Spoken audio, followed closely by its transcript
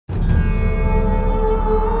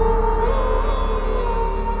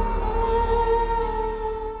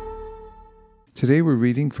Today we're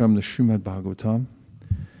reading from the Srimad Bhagavatam,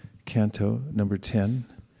 Canto number 10,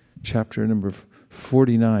 chapter number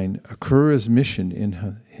 49, Akrura's mission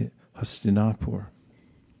in Hastinapur.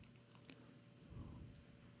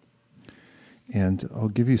 And I'll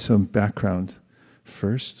give you some background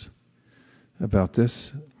first about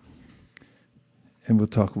this, and we'll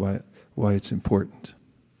talk about why it's important.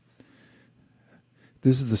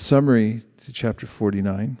 This is the summary to chapter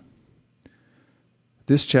 49.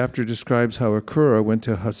 This chapter describes how Akrura went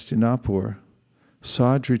to Hastinapur,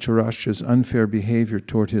 saw Dhritarashtra's unfair behavior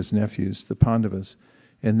toward his nephews, the Pandavas,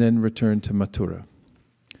 and then returned to Mathura.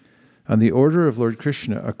 On the order of Lord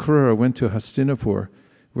Krishna, Akrura went to Hastinapur,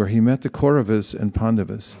 where he met the Kauravas and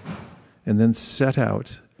Pandavas, and then set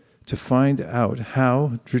out to find out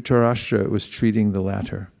how Dhritarashtra was treating the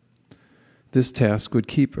latter. This task would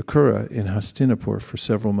keep Akrura in Hastinapur for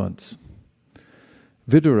several months.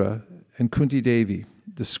 Vidura and Kunti Devi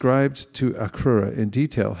described to Akrura in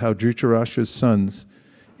detail how Dhritarashtra's sons,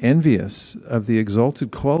 envious of the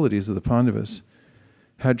exalted qualities of the Pandavas,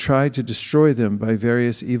 had tried to destroy them by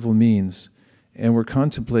various evil means and were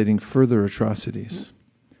contemplating further atrocities.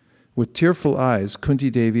 With tearful eyes, Kunti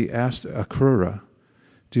Devi asked Akrura,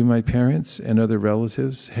 "Do my parents and other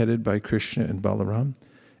relatives, headed by Krishna and Balaram,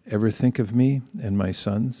 ever think of me and my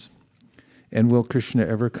sons? And will Krishna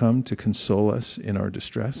ever come to console us in our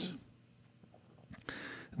distress?"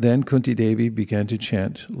 Then Kunti Devi began to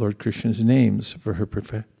chant Lord Krishna's names for her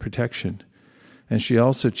protection, and she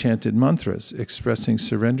also chanted mantras expressing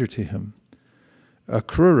surrender to him.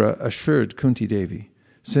 Akrura assured Kunti Devi,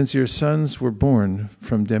 "Since your sons were born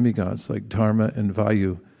from demigods like Dharma and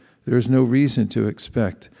Vayu, there is no reason to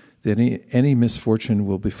expect that any misfortune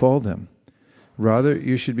will befall them. Rather,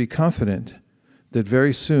 you should be confident that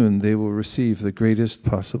very soon they will receive the greatest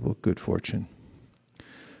possible good fortune."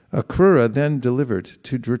 Akrura then delivered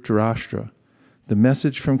to Dhritarashtra the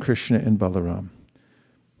message from Krishna and Balaram.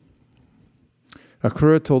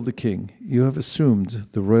 Akrura told the king, "You have assumed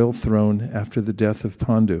the royal throne after the death of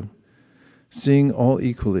Pandu. Seeing all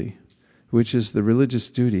equally, which is the religious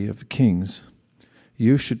duty of kings,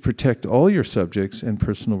 you should protect all your subjects and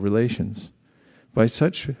personal relations. By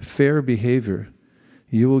such fair behavior,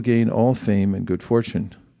 you will gain all fame and good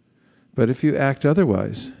fortune. But if you act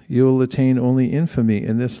otherwise, you will attain only infamy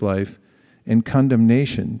in this life and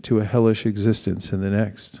condemnation to a hellish existence in the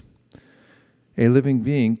next. A living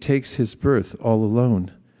being takes his birth all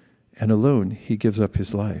alone, and alone he gives up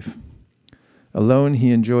his life. Alone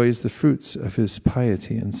he enjoys the fruits of his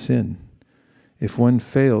piety and sin. If one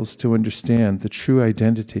fails to understand the true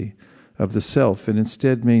identity of the self and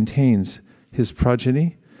instead maintains his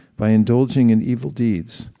progeny by indulging in evil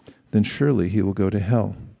deeds, then surely he will go to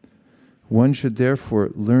hell. One should therefore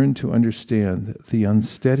learn to understand the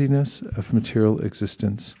unsteadiness of material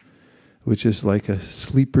existence, which is like a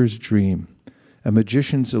sleeper's dream, a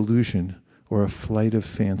magician's illusion, or a flight of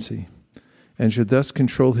fancy, and should thus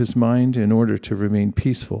control his mind in order to remain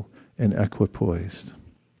peaceful and equipoised."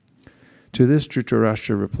 To this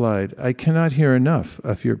Dhritarashtra replied, "I cannot hear enough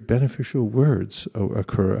of your beneficial words, O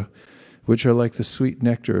Akrura, which are like the sweet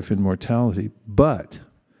nectar of immortality, but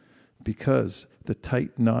because the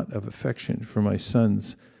tight knot of affection for my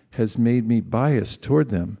sons has made me biased toward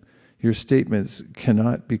them, your statements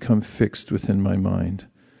cannot become fixed within my mind.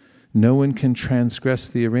 No one can transgress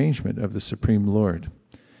the arrangement of the Supreme Lord.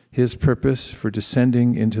 His purpose for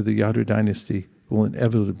descending into the Yadu dynasty will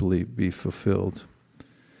inevitably be fulfilled."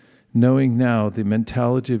 Knowing now the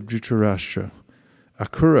mentality of Dhritarashtra,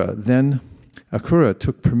 Akrura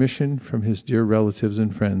took permission from his dear relatives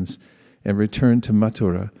and friends and returned to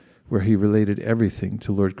Mathura, where he related everything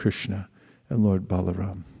to Lord Krishna and Lord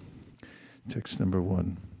Balaram. Text number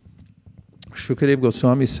 1. Shukadeva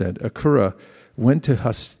Goswami said, Akrura went to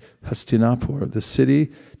Hastinapur, the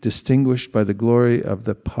city distinguished by the glory of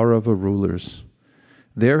the Paurava rulers.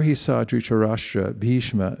 There he saw Dhritarashtra,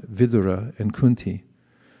 Bhishma, Vidura, and Kunti,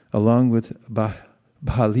 along with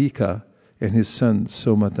Bahalika and his son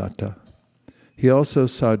Somadatta. He also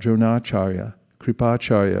saw Dronacharya,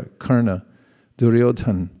 Kripacharya, Karna,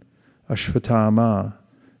 Duryodhan, Ashvatthama,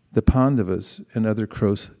 the Pandavas, and other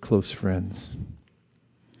close friends.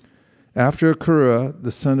 After Akrura,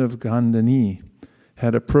 the son of Gandhani,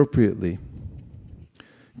 had appropriately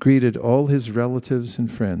greeted all his relatives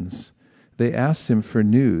and friends, they asked him for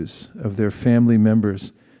news of their family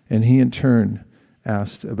members, and he in turn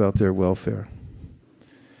asked about their welfare.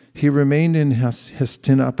 He remained in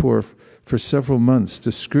Hastinapur for several months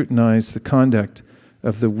to scrutinize the conduct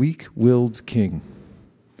of the weak-willed king,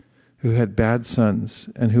 who had bad sons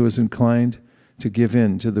and who was inclined to give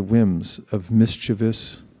in to the whims of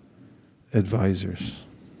mischievous advisors.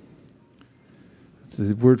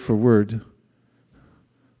 The word for word,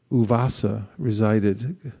 Uvasa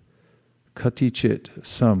resided, Katichit,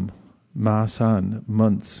 some, Masan,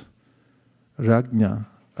 months, Ragna,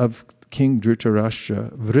 of King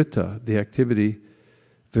Dhritarashtra, Vrita, the activity,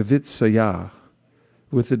 Vivitsaya,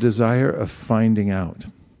 with the desire of finding out,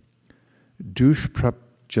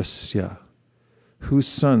 Dushprapjasya, whose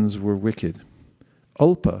sons were wicked,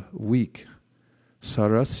 Ulpa, weak,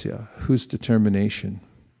 Sarasya, whose determination,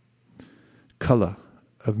 Kala,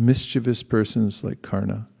 of mischievous persons like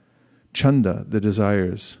Karna, Chanda, the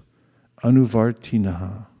desires,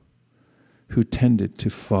 Anuvartinaha, who tended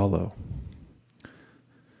to follow.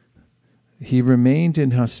 He remained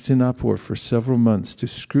in Hastinapur for several months to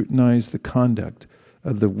scrutinize the conduct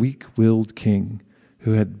of the weak-willed king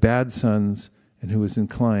who had bad sons and who was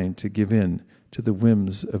inclined to give in to the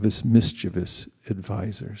whims of his mischievous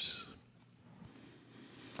advisors.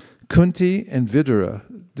 Kunti and Vidura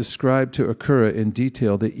describe to Akrura in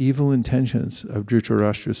detail the evil intentions of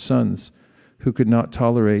Dhritarashtra's sons, who could not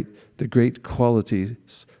tolerate the great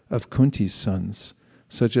qualities of Kunti's sons,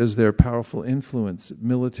 such as their powerful influence,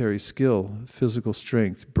 military skill, physical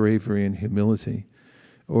strength, bravery, and humility,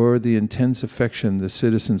 or the intense affection the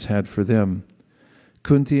citizens had for them.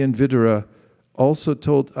 Kunti and Vidura also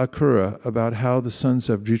told Akrura about how the sons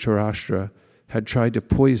of Dhritarashtra had tried to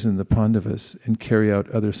poison the Pandavas and carry out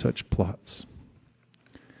other such plots.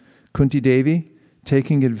 Kunti Devi,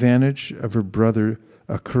 taking advantage of her brother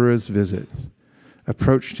Akrura's visit,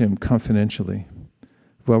 approached him confidentially.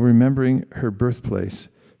 While remembering her birthplace,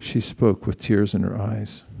 she spoke with tears in her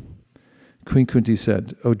eyes. Queen Kunti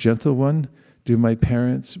said, "O gentle one, do my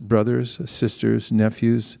parents, brothers, sisters,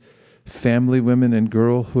 nephews, family women, and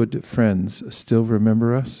girlhood friends still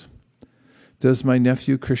remember us? Does my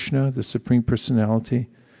nephew Krishna, the Supreme Personality,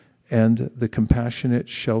 and the compassionate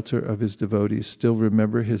shelter of his devotees still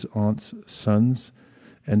remember his aunt's sons?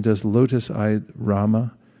 And does lotus-eyed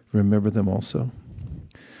Rama remember them also?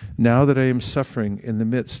 Now that I am suffering in the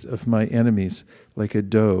midst of my enemies like a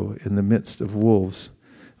doe in the midst of wolves,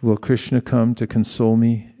 will Krishna come to console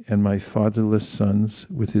me and my fatherless sons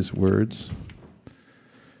with his words?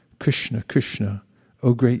 Krishna, Krishna,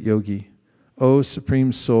 O great yogi, O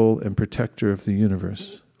supreme soul and protector of the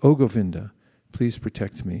universe, O Govinda, please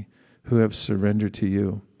protect me, who have surrendered to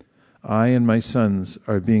you. I and my sons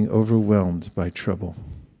are being overwhelmed by trouble."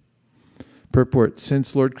 Purport: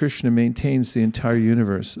 since Lord Krishna maintains the entire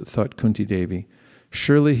universe, thought Kunti Devi,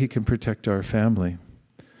 surely he can protect our family.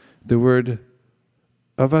 The word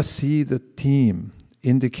avasi, the team,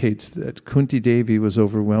 indicates that Kunti Devi was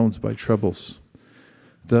overwhelmed by troubles.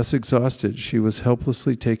 Thus exhausted, she was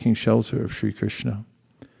helplessly taking shelter of Sri Krishna.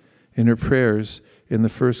 In her prayers, in the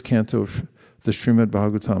first canto of the Srimad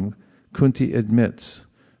Bhagavatam, Kunti admits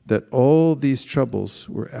that all these troubles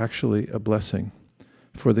were actually a blessing,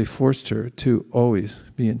 for they forced her to always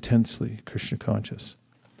be intensely Krishna conscious.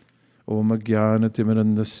 Om Jnana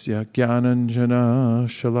Timirandasya Jnananjana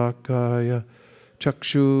Shalakaya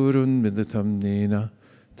Chakshurun Miditam Nena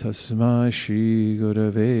Tasmai Shri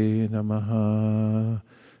Gurave Namaha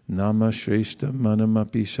Nama Shreshta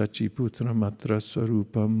Manamapi Shachiputra Matra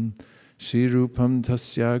Swarupam Shri Rupam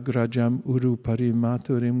Tasya Grajam Urupari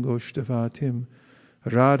Maturim Goshtavatim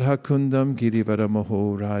Radha Kundam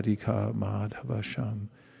Girivaramoho Radhika Madhavasham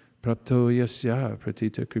Prapto Yasya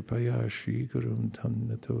Pratita Kripaya Shri Gurum Tam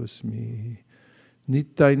Natosmi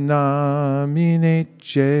Nitai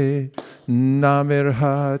Namineche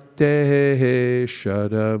Namirhate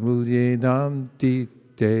Shadamulye Nam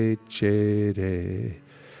Tite Chere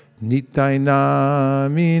Nitai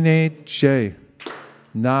Namineche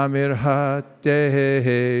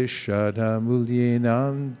Namirhate Shadamulye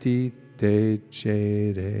Nam Tite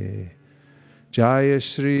Chere Jaya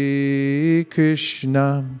Shri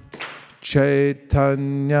Krishna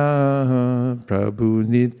Chaitanya Prabhu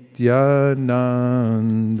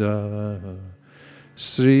Nityananda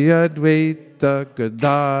Sri Advaita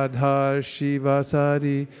Gadadhar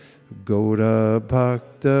Shivasari Gaura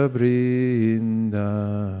Bhakta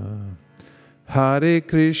Vrinda Hare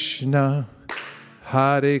Krishna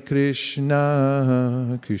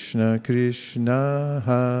Krishna Krishna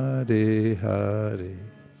Hare Hare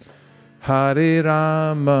Hare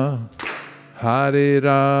Rama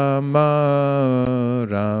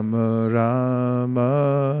Rama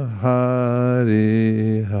Rama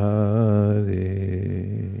Hare Hare.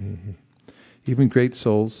 Even great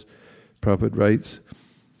souls, Prabhupada writes,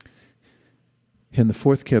 in the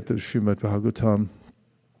fourth canto of Srimad Bhagavatam,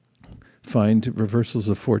 find reversals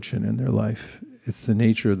of fortune in their life. It's the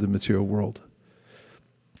nature of the material world.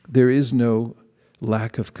 There is no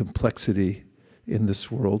lack of complexity in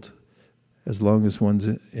this world. as long as one's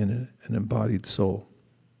in an embodied soul.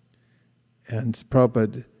 And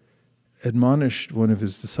Prabhupada admonished one of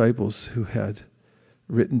his disciples who had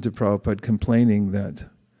written to Prabhupada complaining that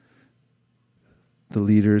the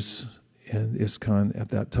leaders in ISKCON at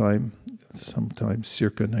that time, sometime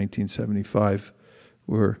circa 1975,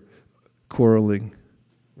 were quarreling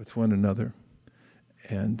with one another.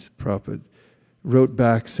 And Prabhupada wrote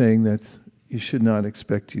back saying that you should not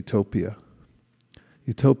expect utopia.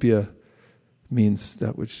 Utopia means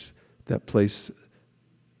that place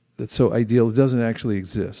that's so ideal, it doesn't actually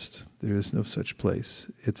exist. There is no such place.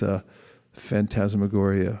 It's a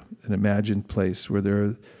phantasmagoria, an imagined place where there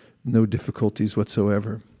are no difficulties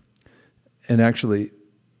whatsoever. And actually,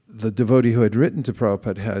 the devotee who had written to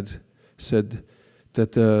Prabhupada had said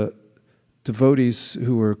that the devotees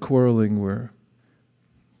who were quarreling were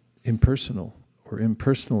impersonal or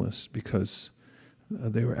impersonalist because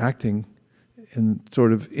they were acting in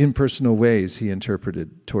sort of impersonal ways, he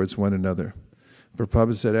interpreted, towards one another. But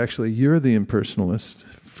Prabhupada said, actually, you're the impersonalist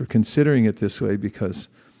for considering it this way, because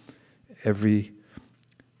every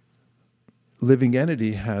living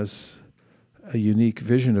entity has a unique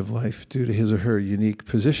vision of life due to his or her unique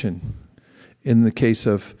position. In the case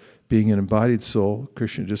of being an embodied soul,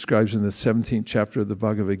 Krishna describes in the 17th chapter of the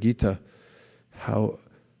Bhagavad Gita how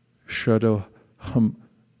Shraddha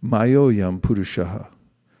Mayoyam Purushaha.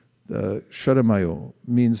 The Shraddha Mayo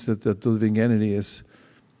means that the living entity is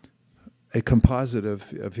a composite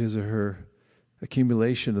of his or her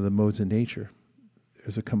accumulation of the modes of nature.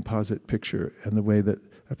 There's a composite picture and the way that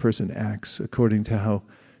a person acts according to how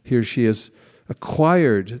he or she has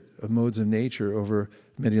acquired modes of nature over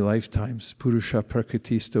many lifetimes. Purusha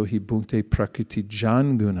prakritisto hi bhunte prakriti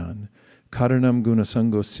jangunan karanam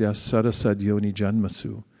gunasangosya sarasad yoni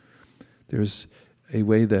janmasu. There's a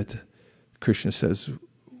way that Krishna says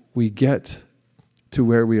we get to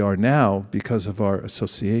where we are now because of our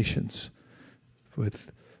associations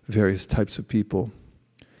with various types of people.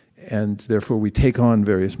 And therefore we take on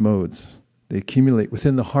various modes. They accumulate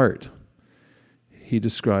within the heart. He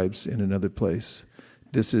describes in another place,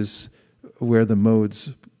 this is where the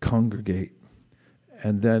modes congregate.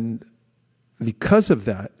 And then because of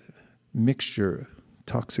that mixture,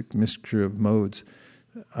 toxic mixture of modes,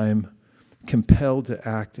 I'm compelled to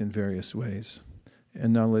act in various ways.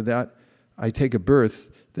 And not only that, I take a birth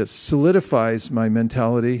that solidifies my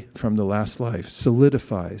mentality from the last life.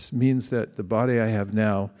 Solidifies means that the body I have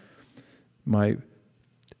now, my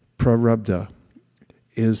prarabdha,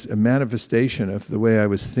 is a manifestation of the way I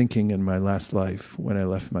was thinking in my last life when I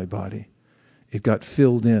left my body. It got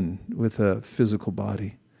filled in with a physical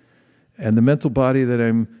body. And the mental body that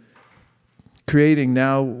I'm creating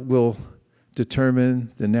now will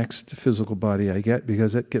determine the next physical body I get,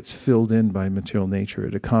 because it gets filled in by material nature.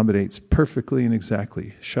 It accommodates perfectly and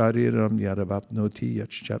exactly. Shariram yadavapnoti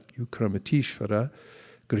yachchap yukramatishvara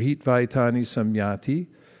grihit vaitani samyati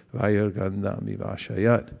vayargandami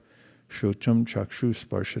vashayat shocham chakshu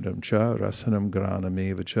sparshanam cha rasanam granam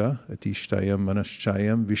evacha atishtayam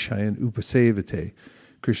manaschayam vishayan upasevate.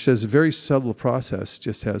 Krishna says a very subtle process,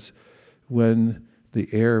 just as when the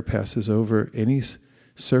air passes over any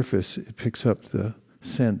surface, it picks up the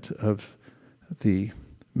scent of the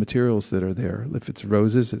materials that are there. If it's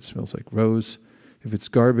roses, it smells like rose. If it's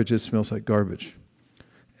garbage, it smells like garbage.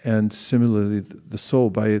 And similarly, the soul,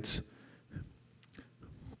 by its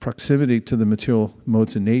proximity to the material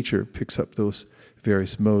modes in nature, picks up those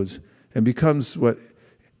various modes and becomes what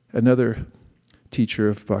another teacher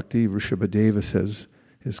of Bhakti, Rishabhadeva, says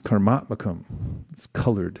is karmatmakam. It's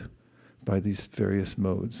colored by these various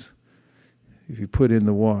modes. If you put in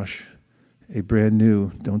the wash a brand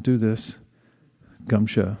new, don't do this,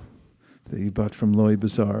 gamsha that you bought from Loi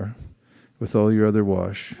Bazaar with all your other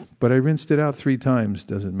wash, but I rinsed it out 3 times,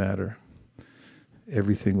 doesn't matter.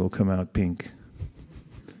 Everything will come out pink.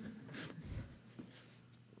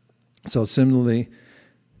 So similarly,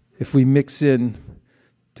 if we mix in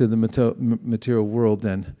to the material world,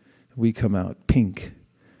 then we come out pink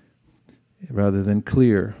rather than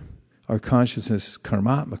clear. Our consciousness,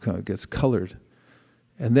 karmatmaka, gets colored.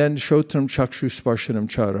 And then shotram chakshu sparshanam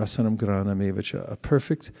cha rasanam granam evacha, a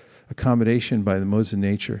perfect accommodation by the modes of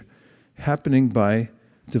nature, happening by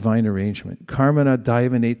divine arrangement. Karmana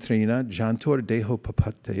daivanetrina jantor deho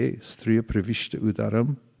papate striya pravishta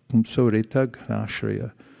udaram umsoreta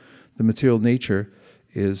ghanashraya. The material nature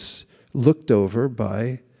is looked over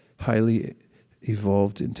by highly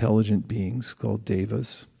evolved, intelligent beings called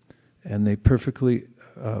devas, and they perfectly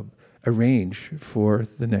arrange for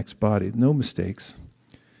the next body. No mistakes.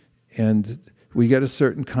 And we get a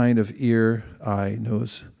certain kind of ear, eye,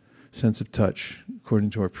 nose, sense of touch, according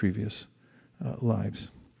to our previous lives.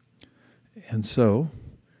 And so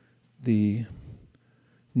the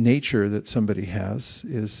nature that somebody has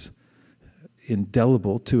is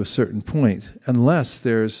indelible to a certain point, unless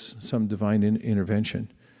there's some divine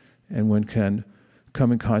intervention and one can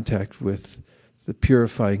come in contact with the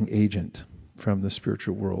purifying agent from the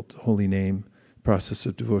spiritual world, the holy name, process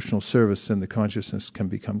of devotional service, and the consciousness can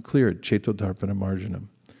become cleared, ceto darpana marjanam.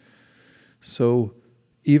 So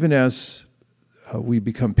even as we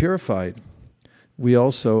become purified, we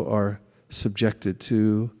also are subjected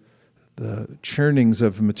to the churnings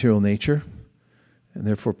of material nature, and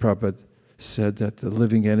therefore Prabhupada said that the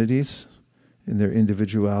living entities in their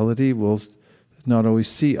individuality will not always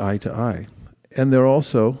see eye to eye. And there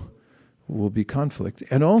also will be conflict.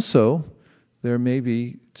 And also, there may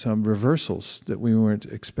be some reversals that we weren't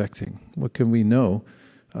expecting. What can we know?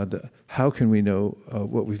 How can we know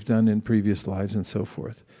what we've done in previous lives and so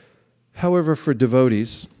forth? However, for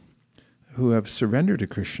devotees who have surrendered to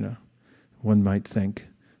Krishna, one might think,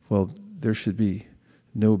 well, there should be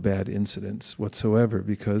no bad incidents whatsoever,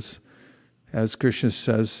 because as Krishna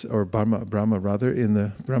says, or Brahma rather, in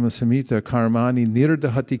the Brahma Samhita, karmani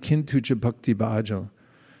nirdahati kintuja bhakti bhajo.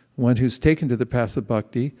 One who's taken to the path of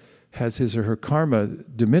bhakti has his or her karma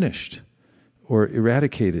diminished or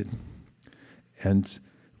eradicated. And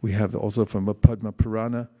we have also from a Padma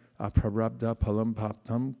Purana, aprarabdha palam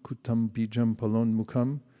paptam kutam bijam palon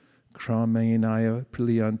mukham kramayanaya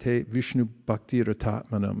priliante vishnu bhakti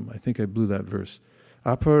ratatmanam. I think I blew that verse.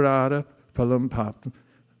 Aparada palam paptam.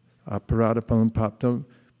 Aparada palam paptam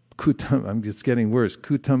kutam, I'm just getting worse.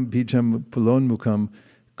 Kutam bijam palon mukham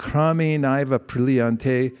krame naiva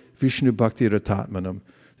priliante Vishnu bhakti ratatmanam.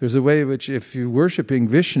 There's a way in which if you're worshipping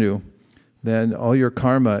Vishnu, then all your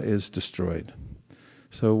karma is destroyed.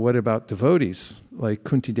 So what about devotees like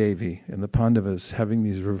Kunti Devi and the Pandavas having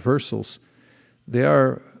these reversals? They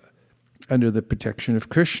are under the protection of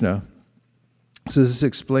Krishna. So this is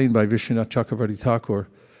explained by Vishwanath Chakravarti Thakur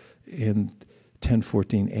in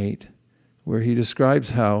 10.14.8, where he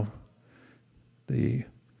describes how the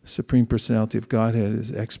Supreme Personality of Godhead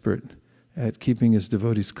is expert at keeping his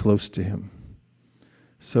devotees close to him.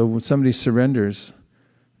 So when somebody surrenders,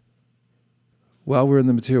 while we're in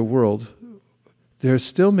the material world, there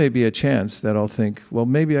still may be a chance that I'll think, well,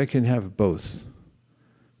 maybe I can have both.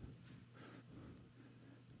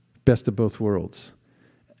 Best of both worlds.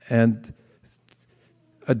 And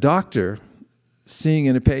a doctor seeing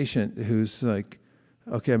in a patient who's like,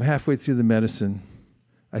 okay, I'm halfway through the medicine,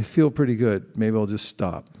 I feel pretty good, maybe I'll just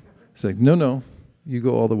stop. It's like, no, you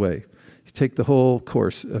go all the way. You take the whole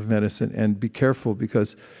course of medicine, and be careful,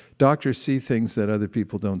 because doctors see things that other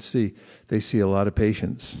people don't see. They see a lot of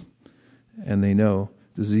patients, and they know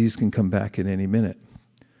disease can come back at any minute.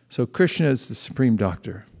 So Krishna is the supreme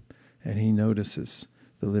doctor, and he notices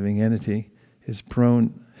the living entity is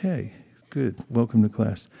prone, hey, good, welcome to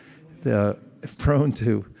class, prone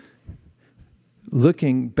to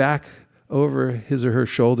looking back over his or her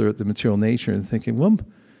shoulder at the material nature and thinking, well,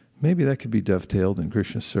 maybe that could be dovetailed in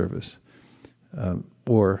Krishna's service,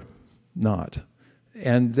 or not.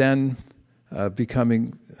 And then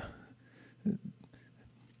becoming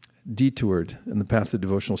detoured in the path of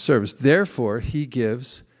devotional service. Therefore, he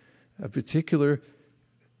gives a particular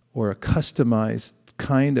or a customized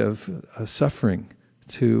kind of suffering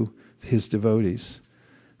to his devotees,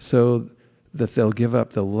 so that they'll give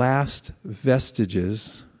up the last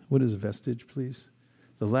vestiges. What is a vestige, please?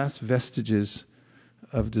 The last vestiges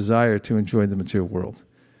of desire to enjoy the material world.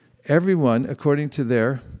 Everyone, according to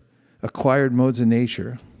their acquired modes of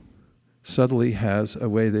nature, subtly has a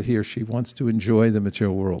way that he or she wants to enjoy the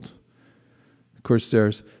material world. Of course,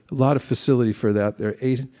 there's a lot of facility for that. There are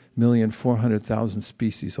 8,400,000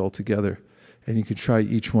 species altogether, and you could try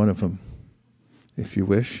each one of them if you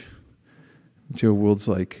wish. Material world's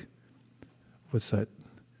like, what's that?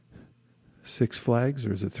 6 Flags,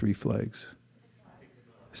 or is it 3 Flags?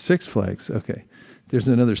 6 Flags, okay. There's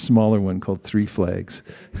another smaller one called 3 Flags.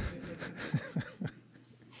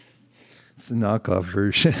 It's the knockoff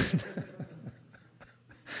version.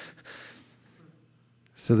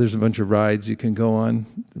 So there's a bunch of rides you can go on.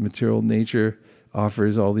 The material nature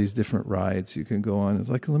offers all these different rides you can go on. It's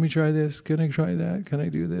like, let me try this. Can I try that? Can I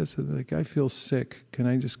do this? And like, I feel sick. Can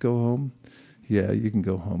I just go home? Yeah, you can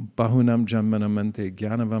go home. Bahunam jammanamante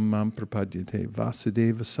gyanavam mam prapadyate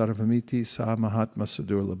vasudeva sarvamiti sa mahatma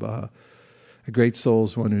sudurlabha. A great soul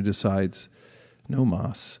is one who decides, no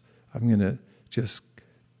mas, I'm going to just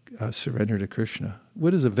surrender to Krishna.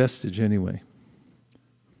 What is a vestige anyway?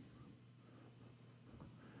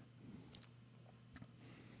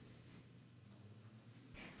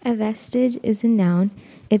 A vestige is a noun.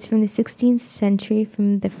 It's from the 16th century,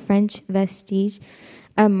 from the French vestige,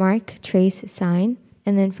 a mark, trace, sign,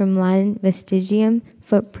 and then from Latin vestigium,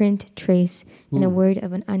 footprint, trace, and a word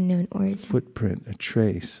of an unknown origin. Footprint, a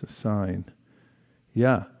trace, a sign.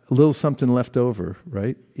 Yeah, a little something left over,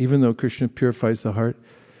 right? Even though Krishna purifies the heart,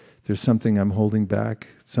 there's something I'm holding back,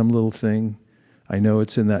 some little thing. I know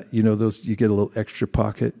it's in that, those, you get a little extra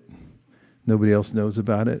pocket. Nobody else knows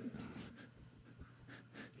about it.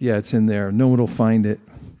 Yeah, it's in there. No one will find it.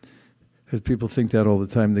 Because people think that all the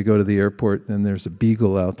time. They go to the airport and there's a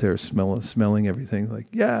beagle out there smelling everything. Like,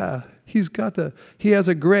 yeah, he has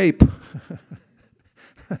a grape.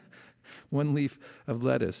 One leaf of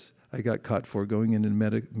lettuce I got caught for going into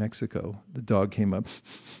Mexico. The dog came up.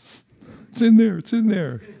 It's in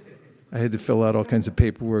there. I had to fill out all kinds of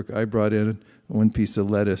paperwork. I brought in one piece of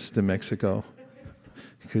lettuce to Mexico.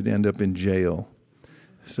 Could end up in jail.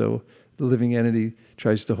 So the living entity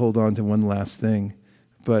tries to hold on to one last thing.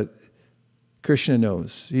 But Krishna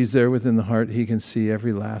knows. He's there within the heart. He can see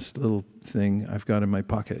every last little thing I've got in my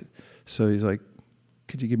pocket. So he's like,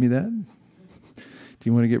 could you give me that? Do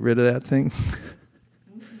you want to get rid of that thing?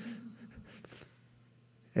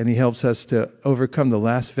 And he helps us to overcome the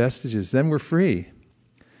last vestiges. Then we're free.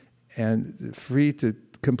 And free to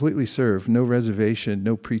completely serve. No reservation,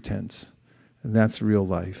 no pretense. And that's real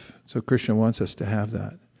life. So Krishna wants us to have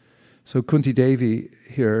that. So Kunti Devi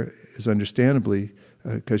here is understandably,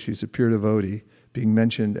 because she's a pure devotee, being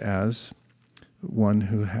mentioned as one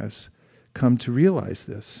who has come to realize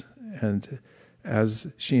this. And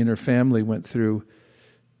as she and her family went through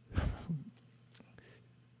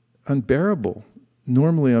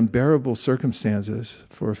normally unbearable circumstances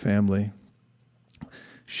for a family,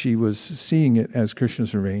 she was seeing it as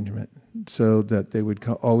Krishna's arrangement so that they would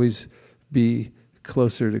always be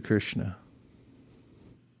closer to Krishna.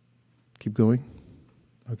 Keep going?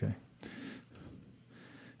 Okay.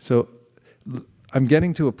 So I'm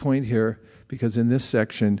getting to a point here because in this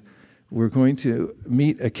section we're going to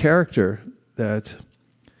meet a character that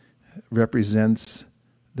represents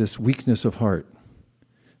this weakness of heart,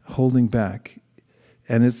 holding back.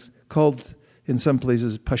 And it's called, in some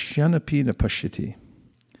places, Pashyanapina Pashyati.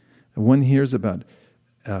 And one hears about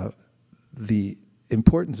the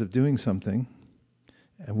importance of doing something,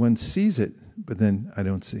 and one sees it, but then I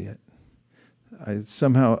don't see it.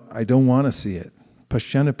 I don't want to see it.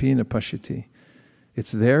 Pashyanapina Pashyati.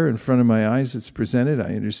 It's there in front of my eyes, it's presented,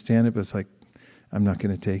 I understand it, but it's like, I'm not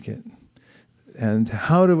going to take it. And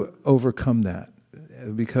how to overcome that?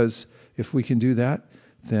 Because if we can do that,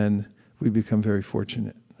 then we become very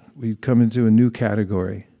fortunate. We come into a new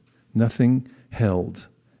category. Nothing held.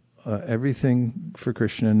 Everything for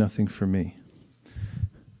Krishna, nothing for me.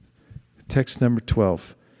 Text number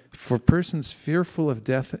 12. For persons fearful of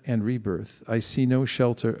death and rebirth, I see no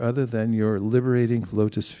shelter other than your liberating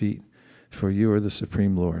lotus feet, for you are the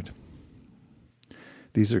Supreme Lord.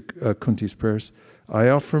 These are Kunti's prayers. I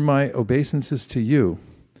offer my obeisances to you,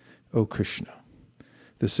 O Krishna,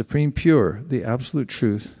 the Supreme Pure, the Absolute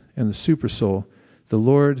Truth, and the Super Soul, the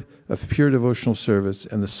Lord of pure devotional service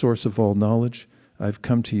and the source of all knowledge. I've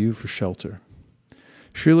come to you for shelter.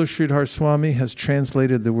 Srila Sridhar Swami has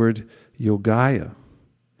translated the word yogaya,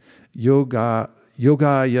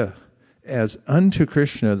 yogaya, as unto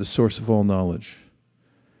Krishna, the source of all knowledge.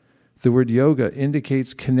 The word yoga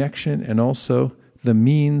indicates connection and also the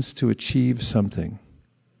means to achieve something.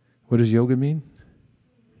 What does yoga mean?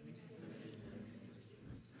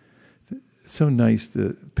 It's so nice,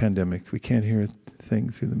 the pandemic. We can't hear a thing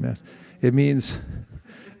through the mask. It means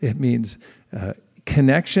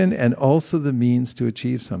connection and also the means to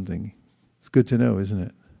achieve something. It's good to know, isn't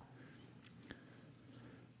it?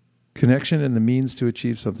 Connection and the means to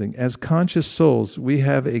achieve something. As conscious souls, we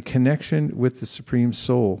have a connection with the Supreme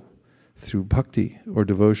Soul through bhakti or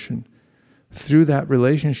devotion. Through that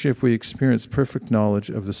relationship, we experience perfect knowledge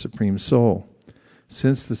of the Supreme Soul.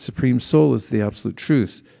 Since the Supreme Soul is the absolute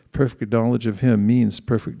truth, perfect knowledge of Him means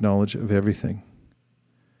perfect knowledge of everything.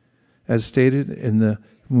 As stated in the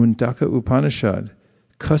Mundaka Upanishad,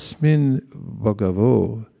 Kasmin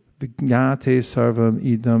Bhagavo Vijnate Sarvam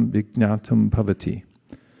Idam Vijnatam Bhavati.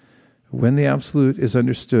 When the Absolute is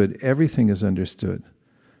understood, everything is understood.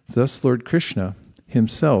 Thus Lord Krishna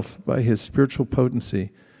Himself, by His spiritual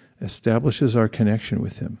potency, establishes our connection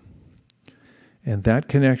with Him. And that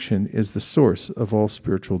connection is the source of all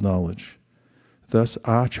spiritual knowledge. Thus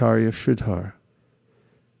Acharya Sridhar,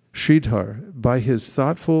 by his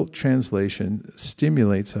thoughtful translation,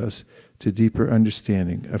 stimulates us to deeper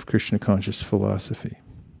understanding of Krishna conscious philosophy.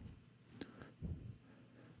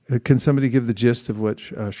 Can somebody give the gist of what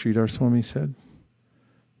Sridhar Swami said?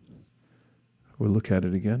 We'll look at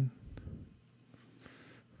it again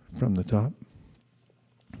from the top.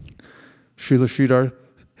 Srila Sridhar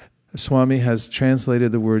Swami has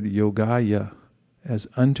translated the word Yogaya as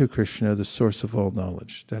unto Krishna, the source of all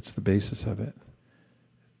knowledge. That's the basis of it.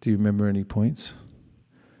 Do you remember any points?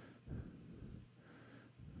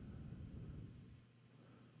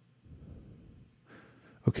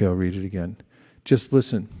 Okay, I'll read it again. Just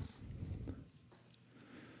listen.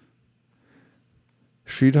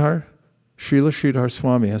 Sridhar Srila Sridhar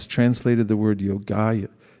Swami has translated the word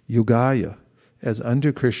Yogaya as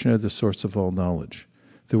unto Krishna, the source of all knowledge.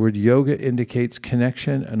 The word yoga indicates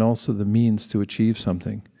connection and also the means to achieve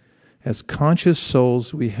something. As conscious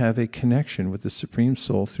souls, we have a connection with the Supreme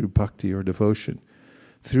Soul through bhakti or devotion.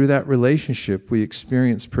 Through that relationship, we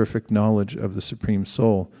experience perfect knowledge of the Supreme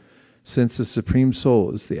Soul. Since the Supreme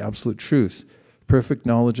Soul is the absolute truth, perfect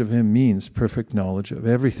knowledge of Him means perfect knowledge of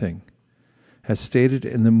everything. As stated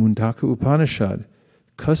in the Mundaka Upanishad,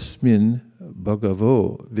 Kasmin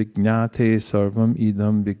Bhagavo Vijnate Sarvam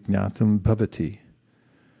Idam Vijnatam Bhavati.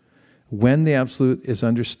 When the Absolute is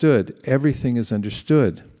understood, everything is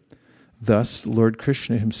understood. Thus, Lord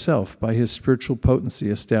Krishna Himself, by His spiritual potency,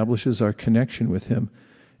 establishes our connection with Him,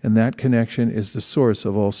 and that connection is the source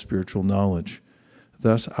of all spiritual knowledge.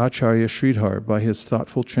 Thus, Acharya Sridhar, by his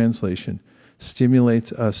thoughtful translation,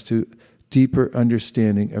 stimulates us to deeper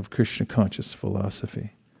understanding of Krishna conscious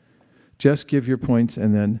philosophy. Just give your points,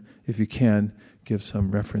 and then, if you can, give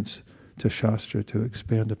some reference to Shastra to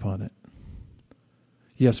expand upon it.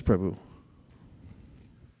 Yes, Prabhu.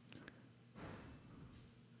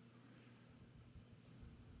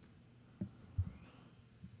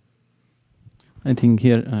 I think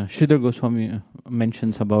here Sridhar Goswami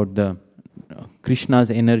mentions about the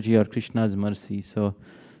Krishna's energy or Krishna's mercy. So,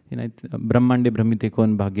 Brahmande Brahmite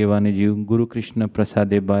Kon Bhagyavane Jiv, Guru Krishna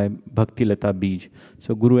Prasade by Bhakti Lata Bij.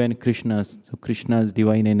 So, Guru and Krishna, so Krishna's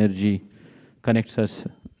divine energy connects us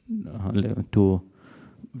to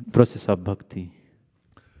process of bhakti.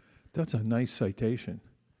 That's a nice citation.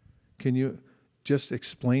 Can you just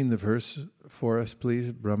explain the verse for us,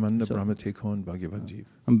 please? Brahmanda Brahmate Kon Bhagyavan Jiv.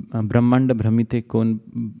 Brahmanda Brahmite Kon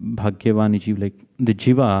Bhagyavan Jiv, like the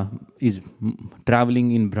Jiva is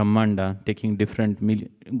traveling in Brahmanda, taking different,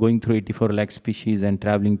 going through 84 lakh species and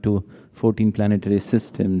traveling to 14 planetary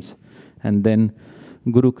systems. And then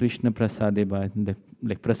Guru Krishna Prasade,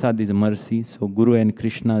 like Prasad is mercy, so Guru and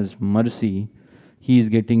Krishna's mercy, he is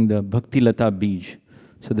getting the Bhakti Lata Bij.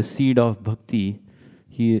 So the seed of bhakti,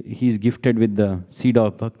 he is gifted with the seed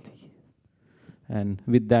of bhakti. And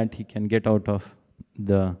with that, he can get out of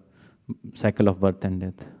the cycle of birth and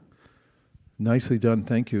death. Nicely done,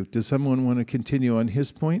 thank you. Does someone want to continue on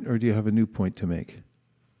his point, or do you have a new point to make?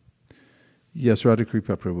 Yes,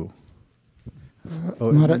 Radhakripa Prabhu.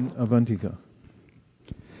 Avantika.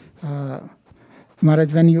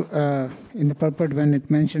 Maharaj, when you, in the purport, when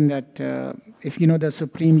it mentioned that if you know the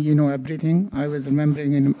Supreme, you know everything, I was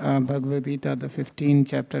remembering in Bhagavad Gita, the 15,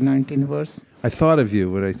 chapter 19 verse. I thought of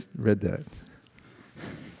you when I read that.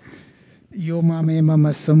 Yo mame mama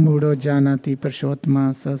sammudo janati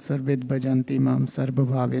prashotma sa sarvid bhajanti mam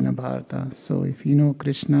sarvabhavena bharata. So if you know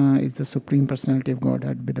Krishna is the Supreme Personality of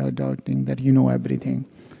Godhead without doubting that you know everything.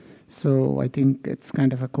 So I think it's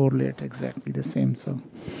kind of a correlate, exactly the same. So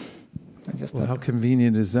I just how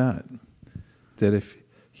convenient is that? That if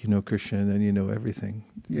you know Krishna, then you know everything.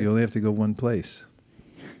 Yes. You only have to go one place,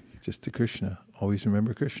 just to Krishna. Always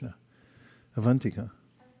remember Krishna. Avantika.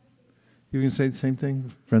 You can say the same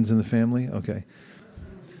thing? Friends in the family? Okay.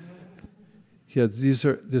 Yeah, this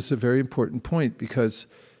is a very important point, because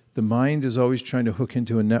the mind is always trying to hook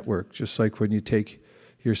into a network, just like when you take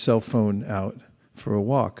your cell phone out for a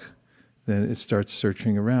walk. Then it starts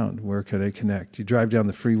searching around. Where can I connect? You drive down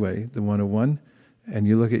the freeway, the 101, and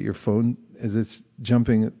you look at your phone as it's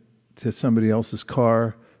jumping to somebody else's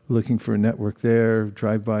car, looking for a network there,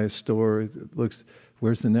 drive by a store, it looks,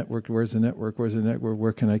 where's the network, where's the network, where's the network,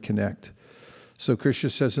 where can I connect? So Krishna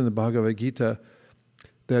says in the Bhagavad Gita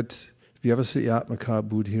that Vyavasayatmaka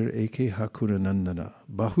buddhir eke hakuranandana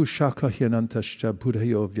bahushaka hyanantascha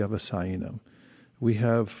buddhayo vyavasayinam. We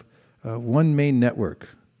have one main network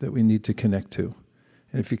that we need to connect to.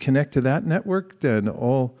 And if you connect to that network, then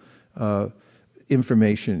all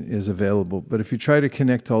information is available. But if you try to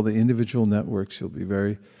connect to all the individual networks, you'll be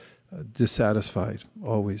very dissatisfied,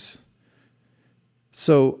 always.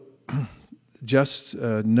 So just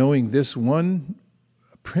knowing this one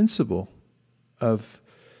principle of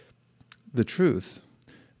the truth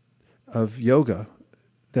of yoga,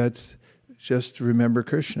 that's just remember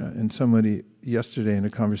Krishna. And somebody yesterday in a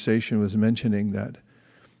conversation was mentioning that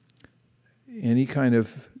any kind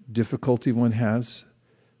of difficulty one has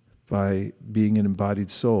by being an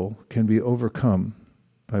embodied soul can be overcome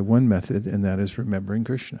by one method, and that is remembering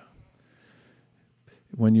Krishna.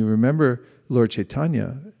 When you remember Lord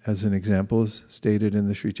Chaitanya as an example, is stated in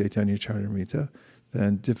the Sri Chaitanya Charitamrita,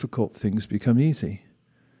 then difficult things become easy.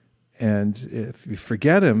 And if you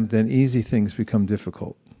forget him, then easy things become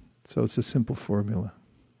difficult. So it's a simple formula.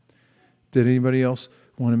 Did anybody else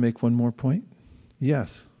want to make one more point?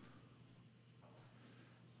 Yes.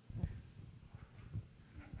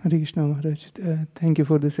 Hare Krishna Maharaj, thank you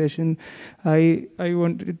for the session. I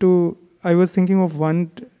was thinking of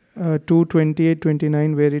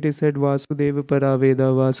 2:28-29 where it is said Vasudeva para Veda,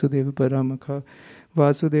 Vasudeva para Makha,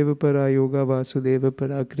 Vasudeva para Yoga, Vasudeva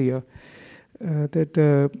para Kriya.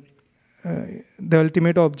 The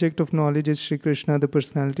ultimate object of knowledge is Sri Krishna, the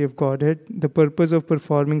personality of Godhead. The purpose of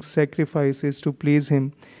performing sacrifice is to please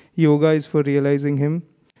him. Yoga is for realizing him.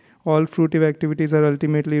 All fruitive activities are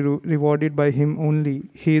ultimately rewarded by him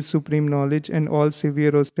only. He is supreme knowledge, and all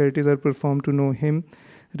severe austerities are performed to know him.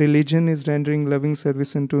 Religion is rendering loving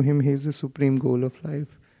service unto him. He is the supreme goal of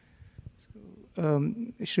life.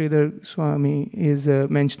 Sridhar Swami is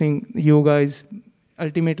mentioning yoga is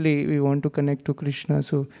ultimately we want to connect to Krishna.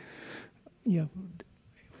 So, yeah,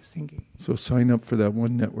 I was thinking. So sign up for that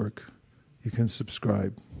one network. You can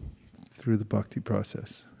subscribe through the bhakti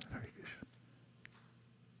process.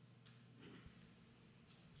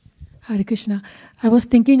 Hare Krishna. I was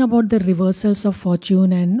thinking about the reversals of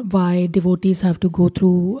fortune and why devotees have to go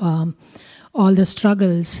through all the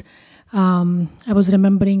struggles. I was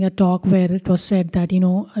remembering a talk where it was said that,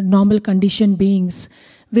 normal conditioned beings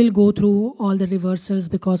will go through all the reversals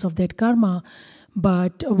because of their karma.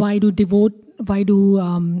 But why do devotees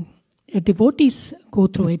go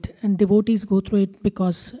through it? And devotees go through it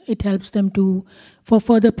because it helps them for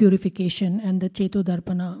further purification and the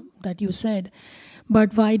Chetodarpana that you said.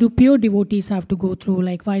 But why do pure devotees have to go through?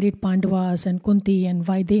 Like, why did Pandavas and Kunti and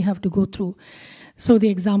why they have to go through? So the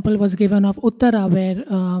example was given of Uttara, where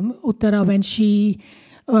Uttara, when she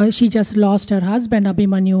just lost her husband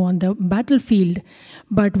Abhimanyu on the battlefield,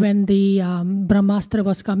 but when the Brahmastra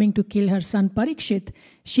was coming to kill her son Parikshit,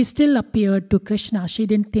 she still appeared to Krishna. She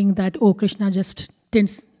didn't think that, Krishna just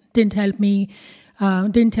didn't help me.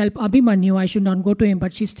 Didn't help Abhimanyu, I should not go to him,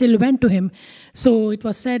 but she still went to him. So it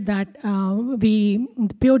was said that the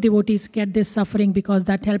pure devotees get this suffering because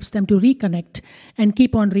that helps them to reconnect and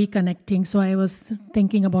keep on reconnecting. So I was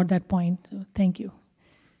thinking about that point. Thank you.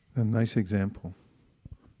 A nice example.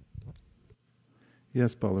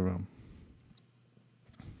 Yes, Balaram.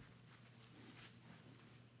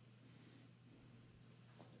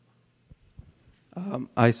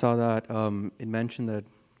 I saw that it mentioned that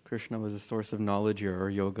Krishna was a source of knowledge or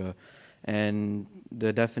yoga, and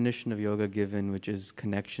the definition of yoga given, which is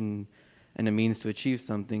connection and a means to achieve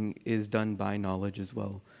something, is done by knowledge as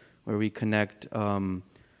well, where we connect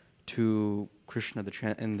to Krishna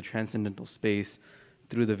in the transcendental space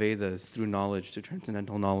through the Vedas, through knowledge, to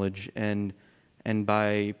transcendental knowledge, and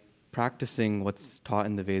by practicing what's taught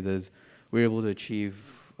in the Vedas, we're able to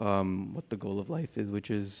achieve what the goal of life is,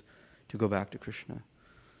 which is to go back to Krishna.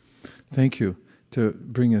 Thank you. To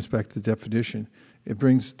bring us back to the definition, it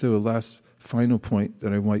brings to a last final point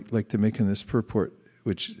that I might like to make in this purport,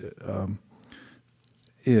 which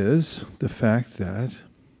is the fact that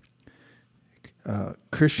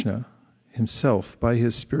Krishna himself, by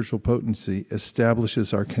his spiritual potency,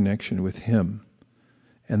 establishes our connection with him.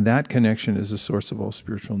 And that connection is the source of all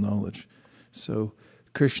spiritual knowledge. So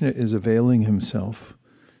Krishna is availing himself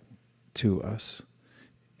to us,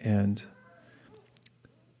 and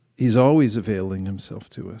he's always availing himself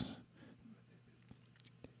to us.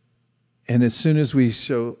 And as soon as we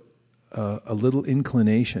show a little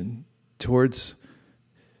inclination towards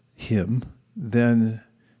him, then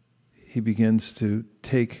he begins to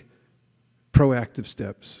take proactive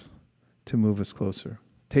steps to move us closer.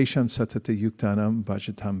 Tesham satata yuktanam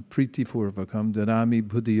bhajatam priti purvakam dadami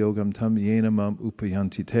buddhi yogam tam yena mam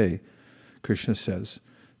upayanti te. Krishna says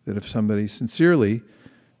that if somebody sincerely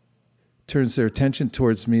turns their attention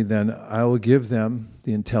towards me, then I will give them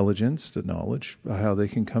the intelligence, the knowledge, how they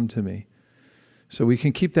can come to me. So we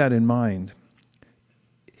can keep that in mind.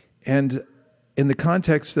 And in the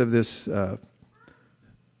context of this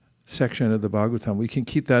section of the Bhagavatam, we can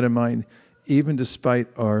keep that in mind even despite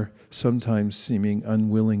our sometimes seeming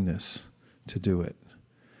unwillingness to do it.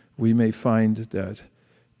 We may find that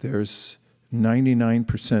there's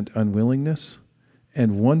 99% unwillingness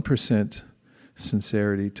and 1%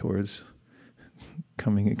 sincerity towards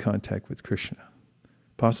coming in contact with Krishna.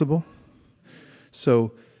 Possible?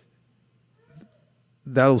 So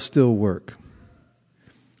that'll still work.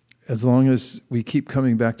 As long as we keep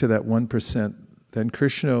coming back to that 1%, then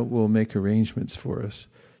Krishna will make arrangements for us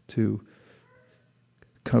to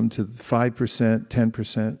come to 5%,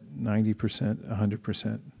 10%, 90%,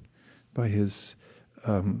 100% by his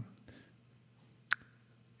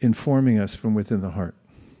informing us from within the heart.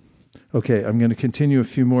 Okay, I'm going to continue a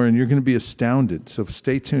few more, and you're going to be astounded. So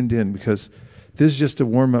stay tuned in, because this is just a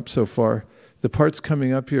warm-up so far. The parts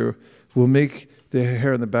coming up here will make the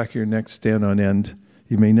hair on the back of your neck stand on end.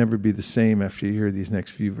 You may never be the same after you hear these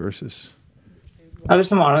next few verses.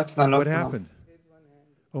 What happened?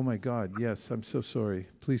 Oh my God, yes, I'm so sorry.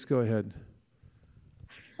 Please go ahead.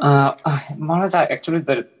 Maharaj, actually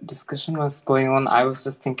the discussion was going on. I was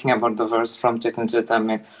just thinking about the verse from Chaitanya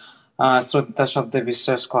Charitamrita. Shraddha Shabde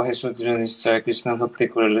Vishwas Kahe Shudra Nishchay Krishna Bhakti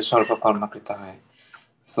Kurele Sarva Karma Krita Hai.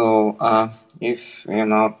 So if we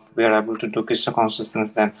are able to do Krishna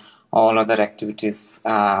consciousness, then all other activities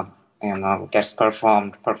gets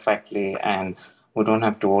performed perfectly, and we don't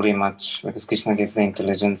have to worry much, because Krishna gives the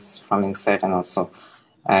intelligence from inside, and also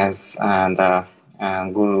as the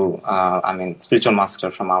guru, spiritual master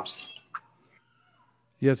from outside.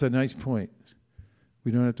 Yes, a nice point.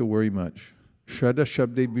 We don't have to worry much. Shraddha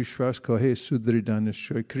Shabde Vishwas Kahe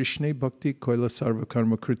Sudridhanishchoy Krishna Bhakti Koila Sarva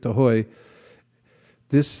Karma Krita Hoy.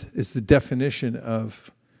 This is the definition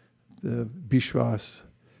of the Vishwas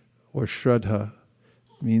or Shraddha.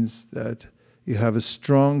 Means that you have a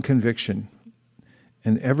strong conviction,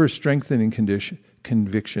 an ever-strengthening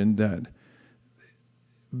conviction that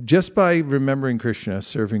just by remembering Krishna,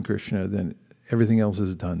 serving Krishna, then everything else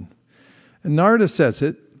is done. And Narada says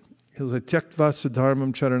it. He'll say, Tyaktva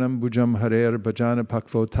sudharmam charanam bhujam harer bhajana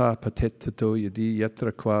pakvota patetato yadi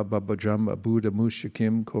yatra kwa babajam abuddha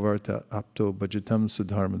mushakim kovarta apto bhajatam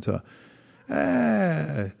sudharmata.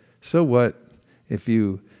 So what if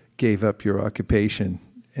you gave up your occupation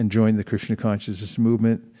and joined the Krishna consciousness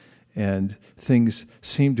movement, and things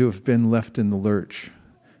seem to have been left in the lurch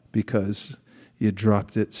because you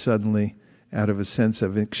dropped it suddenly out of a sense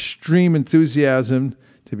of extreme enthusiasm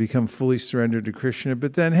to become fully surrendered to Krishna,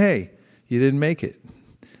 but then, hey, you didn't make it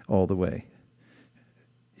all the way.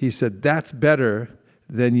 He said, that's better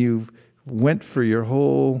than you went for your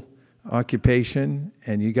whole occupation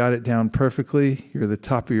and you got it down perfectly. You're the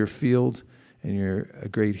top of your field and you're a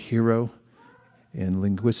great hero in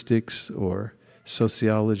linguistics or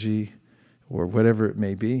sociology or whatever it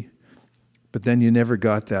may be. But then you never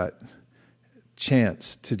got that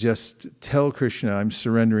chance to just tell Krishna, I'm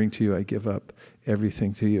surrendering to you, I give up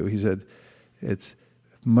everything to you. He said, it's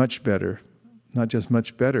much better, not just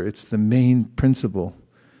much better, it's the main principle.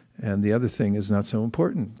 And the other thing is not so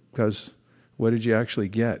important, because what did you actually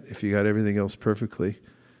get if you got everything else perfectly?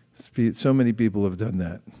 So many people have done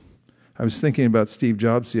that. I was thinking about Steve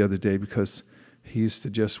Jobs the other day, because he used to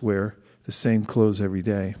just wear the same clothes every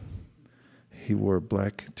day. He wore a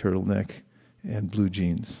black turtleneck and blue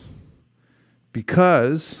jeans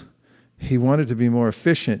because he wanted to be more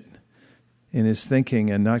efficient in his thinking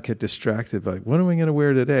and not get distracted by, what am I going to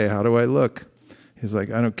wear today? How do I look? He's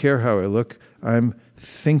like, I don't care how I look. I'm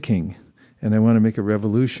thinking, and I want to make a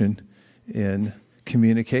revolution in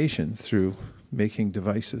communication through making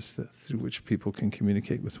devices through which people can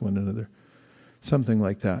communicate with one another. Something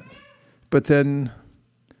like that. But then,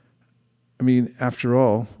 after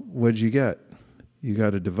all, what did you get? You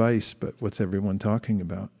got a device, but what's everyone talking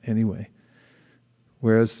about anyway?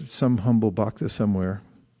 Whereas some humble bhakta somewhere,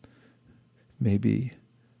 maybe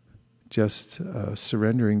just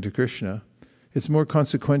surrendering to Krishna, it's more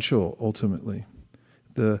consequential ultimately.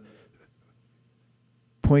 The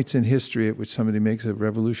points in history at which somebody makes a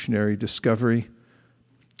revolutionary discovery,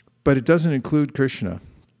 but it doesn't include Krishna,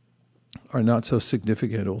 are not so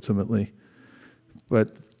significant ultimately.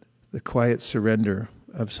 But the quiet surrender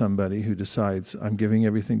of somebody who decides, I'm giving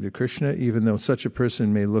everything to Krishna, even though such a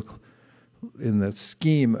person may look in the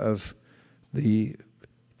scheme of the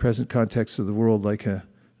present context of the world like a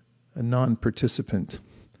non-participant.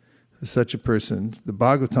 Such a person, the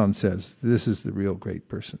Bhagavatam says, this is the real great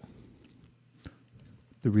person.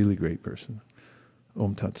 The really great person.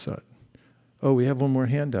 Om Tat Sat. Oh, we have one more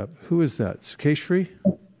hand up. Who is that? Sukeshri?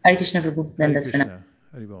 Hare Krishna Prabhu. Hare Krishna.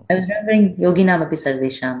 Haribol. I was remembering Yoginam Api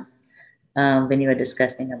Sarvesham when you were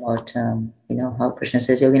discussing about how Krishna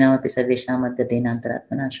says Yoginam Api Sarvesham Adgatena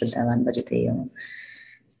Antaratmana Shuddhavan Bhajate Yom.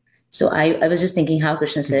 So I was just thinking how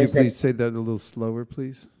Krishna says that. Could you please say that a little slower,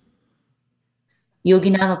 please?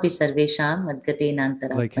 Yoginam Api Sarvesham Adgatena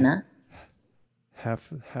Antaratmana. Like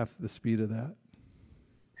half the speed of that.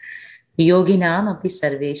 Yoginam Api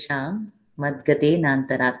Sarvesham Madgatena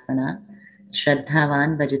Antaratmana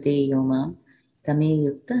Shraddhavan Bhajate Yomam Tame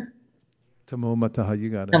Yukta Tamo Mataha, you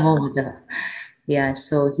got it. Tamo Mataha. Yeah,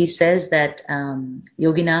 so he says that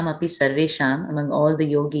Yoginam Api Sarvesham, among all the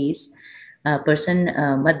yogis, A person,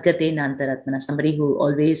 madgate nantaratmana, somebody who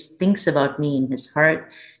always thinks about me in his heart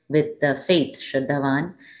with faith,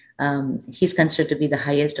 Shraddhavan, he's considered to be the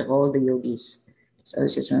highest of all the yogis. So I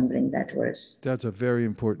was just remembering that verse. That's a very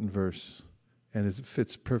important verse, and it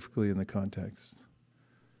fits perfectly in the context.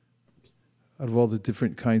 Out of all the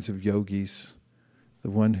different kinds of yogis,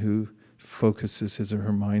 the one who focuses his or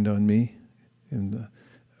her mind on me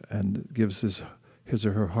and gives his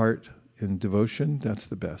or her heart in devotion, that's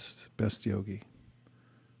the best yogi.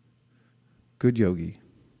 Good yogi.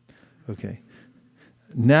 Okay.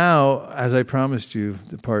 Now, as I promised you,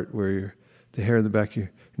 the part where the hair on the back of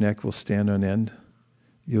your neck will stand on end,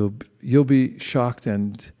 you'll be shocked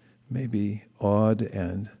and maybe awed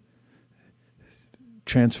and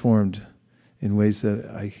transformed in ways that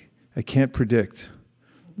I can't predict,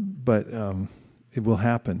 but it will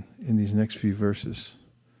happen in these next few verses.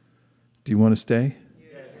 Do you want to stay?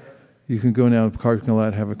 Yes. You can go now to the parking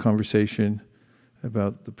lot, have a conversation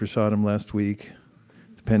about the prasadam last week,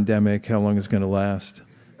 the pandemic, how long it's going to last,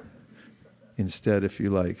 instead, if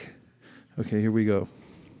you like. Okay, here we go.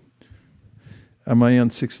 Am I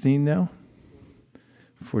on 16 now?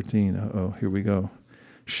 14. Here we go.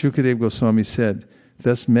 Shukadeva Goswami said,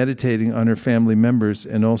 thus meditating on her family members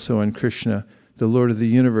and also on Krishna, the Lord of the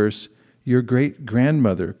universe, your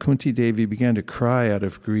great-grandmother, Kunti Devi, began to cry out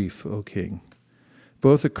of grief, O king.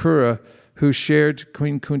 Both Akrura, who shared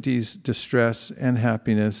Queen Kunti's distress and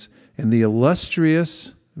happiness, and the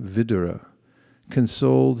illustrious Vidura,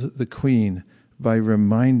 consoled the queen by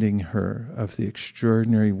reminding her of the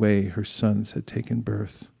extraordinary way her sons had taken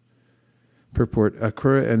birth. Purport,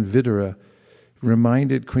 Akrura and Vidura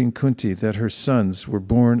reminded Queen Kunti that her sons were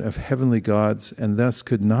born of heavenly gods and thus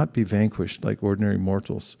could not be vanquished like ordinary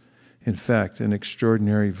mortals. In fact, an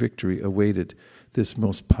extraordinary victory awaited this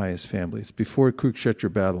most pious family. It's before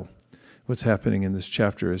Kurukshetra battle. What's happening in this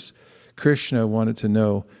chapter is Krishna wanted to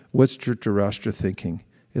know, what's Dhritarashtra thinking?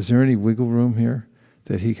 Is there any wiggle room here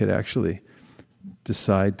that he could actually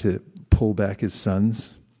decide to pull back his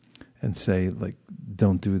sons and say, like,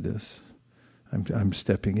 don't do this. I'm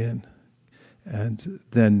stepping in. And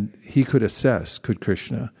then he could assess, could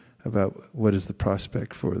Krishna, about what is the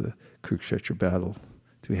prospect for the Kurukshetra battle.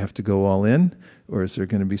 Do we have to go all in, or is there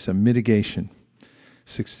going to be some mitigation?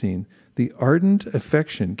 16. The ardent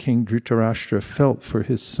affection King Dhritarashtra felt for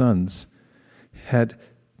his sons had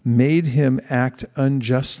made him act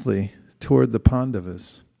unjustly toward the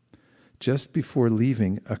Pandavas. Just before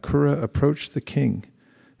leaving, Akrura approached the king,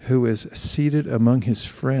 who is seated among his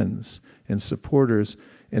friends and supporters,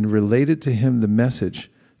 and related to him the message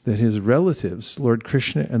that his relatives, Lord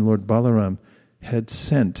Krishna and Lord Balaram, had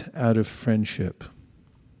sent out of friendship.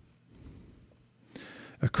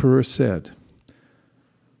 Akrura said,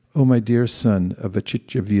 O my dear son of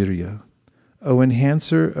Achityavirya, O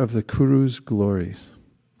enhancer of the Kuru's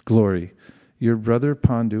glory, your brother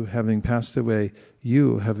Pandu having passed away,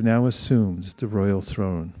 you have now assumed the royal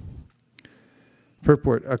throne.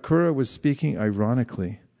 Purport, Akrura was speaking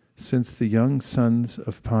ironically, since the young sons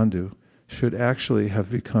of Pandu should actually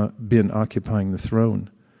have been occupying the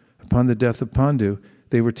throne. Upon the death of Pandu,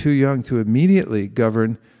 they were too young to immediately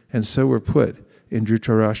govern, and so were put in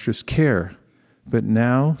Dhritarashtra's care. But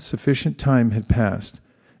now sufficient time had passed,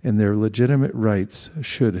 and their legitimate rights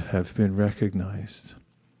should have been recognized.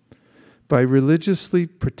 By religiously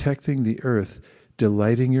protecting the earth,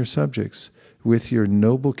 delighting your subjects with your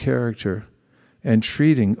noble character, and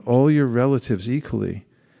treating all your relatives equally,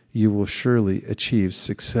 you will surely achieve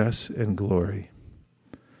success and glory.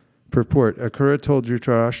 Purport, Akrura told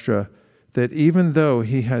Dhritarashtra that even though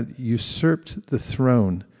he had usurped the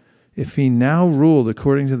throne, if he now ruled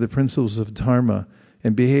according to the principles of dharma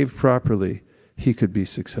and behaved properly, he could be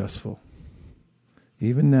successful.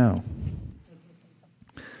 Even now.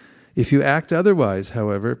 If you act otherwise,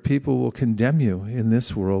 however, people will condemn you in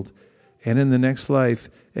this world and in the next life,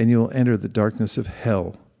 and you will enter the darkness of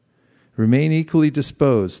hell. Remain equally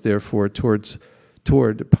disposed, therefore,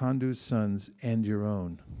 toward Pandu's sons and your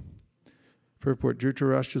own. Purport,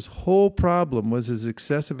 Dhritarashtra's whole problem was his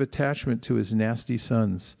excessive attachment to his nasty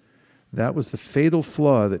sons. That was the fatal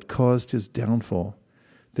flaw that caused his downfall.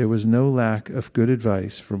 There was no lack of good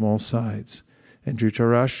advice from all sides, and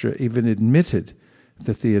Dhritarashtra even admitted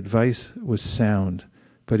that the advice was sound,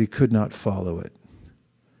 but he could not follow it.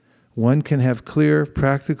 One can have clear,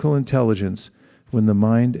 practical intelligence when the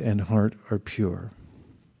mind and heart are pure.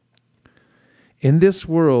 In this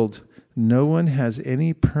world, no one has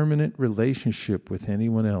any permanent relationship with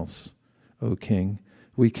anyone else, O king.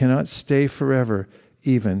 We cannot stay forever,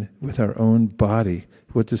 even with our own body,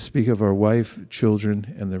 what to speak of our wife,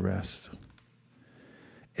 children, and the rest.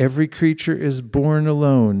 Every creature is born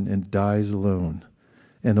alone and dies alone,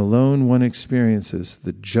 and alone one experiences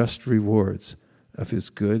the just rewards of his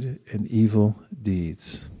good and evil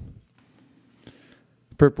deeds.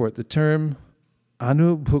 Purport. The term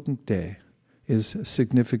anubhukte is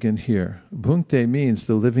significant here. Bhukte means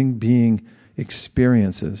the living being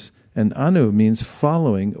experiences, and anu means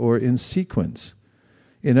following or in sequence.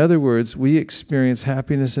 In other words, we experience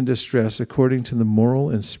happiness and distress according to the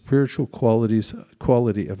moral and spiritual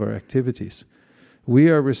quality of our activities. We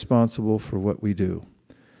are responsible for what we do.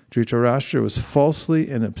 Dhritarashtra was falsely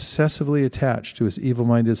and obsessively attached to his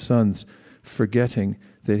evil-minded sons, forgetting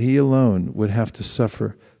that he alone would have to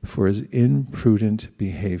suffer for his imprudent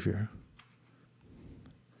behavior.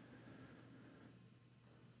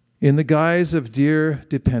 In the guise of dear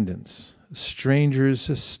dependence, strangers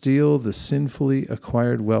steal the sinfully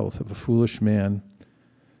acquired wealth of a foolish man,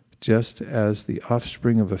 just as the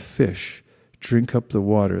offspring of a fish drink up the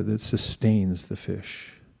water that sustains the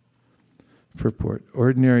fish. Purport.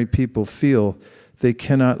 Ordinary people feel they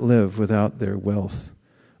cannot live without their wealth,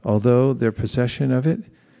 although their possession of it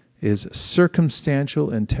is circumstantial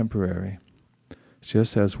and temporary.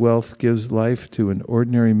 Just as wealth gives life to an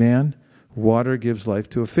ordinary man, water gives life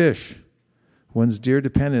to a fish. One's dear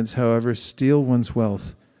dependents, however, steal one's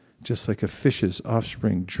wealth, just like a fish's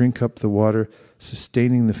offspring drink up the water,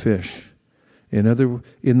 sustaining the fish. In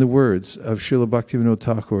the words of Srila Bhaktivinoda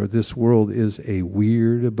Thakur, this world is a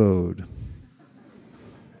weird abode.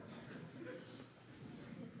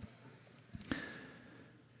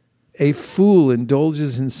 A fool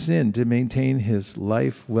indulges in sin to maintain his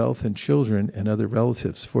life, wealth, and children and other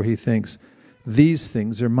relatives, for he thinks, these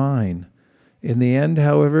things are mine. In the end,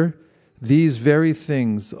 however, these very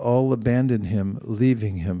things all abandon him,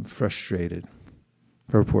 leaving him frustrated.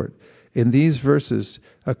 Purport. In these verses,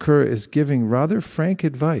 Akrura is giving rather frank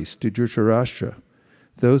advice to Dhritarashtra.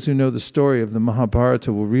 Those who know the story of the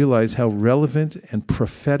Mahabharata will realize how relevant and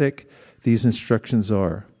prophetic these instructions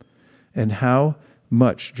are, and how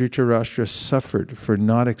much Dhritarashtra suffered for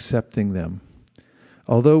not accepting them.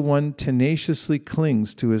 Although one tenaciously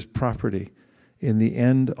clings to his property, in the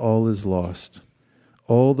end all is lost.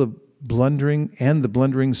 The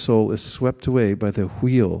blundering soul is swept away by the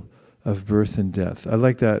wheel of birth and death. I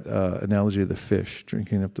like that analogy of the fish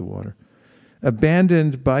drinking up the water.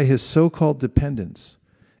 Abandoned by his so-called dependents,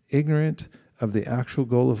 ignorant of the actual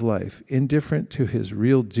goal of life, indifferent to his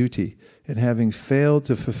real duty, and having failed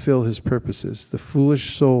to fulfill his purposes, the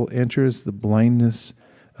foolish soul enters the blindness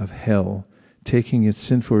of hell, taking its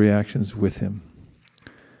sinful reactions with him.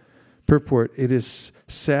 Purport. It is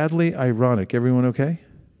sadly ironic. Everyone okay?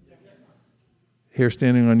 Hair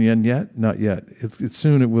standing on end yet? Not yet.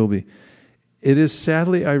 Soon it will be. It is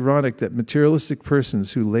sadly ironic that materialistic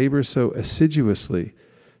persons who labor so assiduously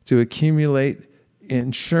to accumulate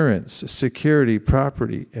insurance, security,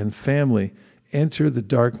 property, and family enter the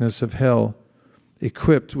darkness of hell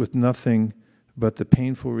equipped with nothing but the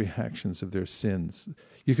painful reactions of their sins.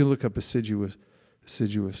 You can look up assiduously.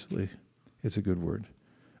 It's a good word.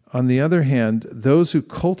 On the other hand, those who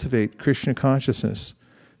cultivate Krishna consciousness,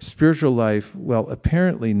 spiritual life, while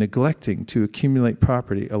apparently neglecting to accumulate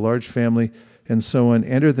property, a large family, and so on,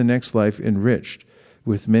 enter the next life enriched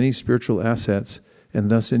with many spiritual assets and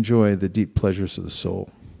thus enjoy the deep pleasures of the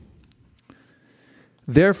soul.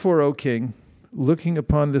 Therefore, O king, looking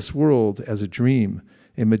upon this world as a dream,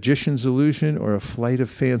 a magician's illusion, or a flight of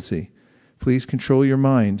fancy, please control your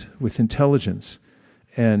mind with intelligence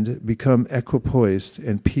and become equipoised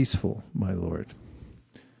and peaceful, my Lord.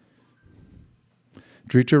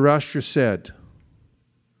 Dhritarashtra said,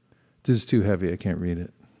 this is too heavy, I can't read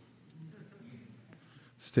it.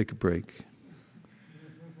 Let's take a break.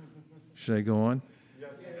 Should I go on?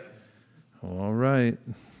 Yes. All right.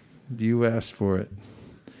 You asked for it.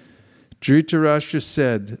 Dhritarashtra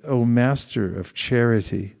said, O master of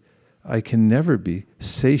charity, I can never be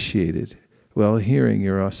satiated while hearing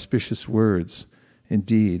your auspicious words.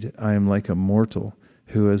 Indeed, I am like a mortal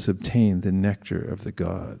who has obtained the nectar of the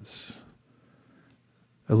gods.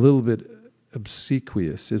 A little bit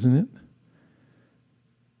obsequious, isn't it?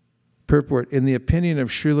 Purport. In the opinion of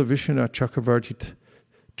Srila Vishwanath Chakravarti,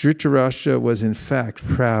 Dhritarashtra was in fact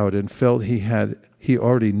proud and felt he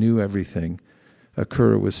already knew everything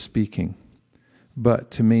Akrura was speaking.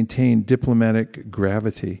 But to maintain diplomatic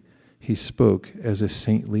gravity, he spoke as a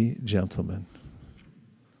saintly gentleman.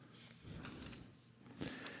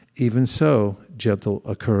 Even so, gentle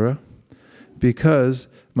Akrura, because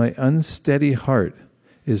my unsteady heart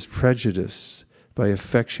is prejudiced by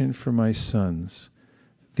affection for my sons,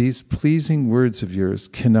 these pleasing words of yours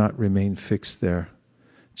cannot remain fixed there,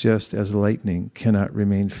 just as lightning cannot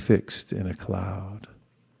remain fixed in a cloud.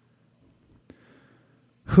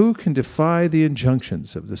 Who can defy the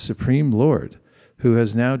injunctions of the Supreme Lord, who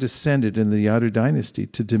has now descended in the Yadu dynasty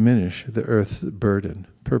to diminish the earth's burden?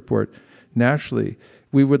 Purport: naturally,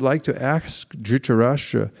 we would like to ask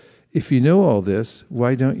Dhritarashtra, if you know all this,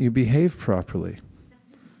 why don't you behave properly?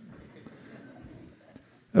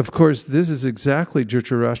 Of course, this is exactly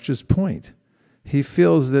Dhritarashtra's point. He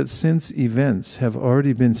feels that since events have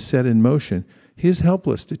already been set in motion, he is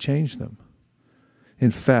helpless to change them.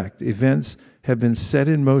 In fact, events have been set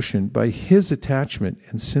in motion by his attachment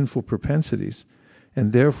and sinful propensities,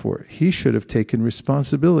 and therefore he should have taken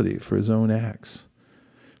responsibility for his own acts.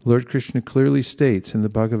 Lord Krishna clearly states in the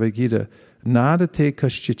Bhagavad Gita, Nadate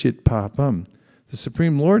kaschichit papam. The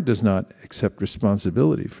Supreme Lord does not accept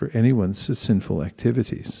responsibility for anyone's sinful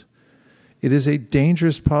activities. It is a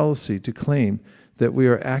dangerous policy to claim that we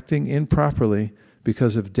are acting improperly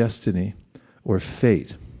because of destiny or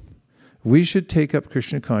fate. We should take up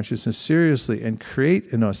Krishna consciousness seriously and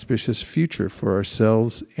create an auspicious future for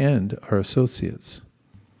ourselves and our associates.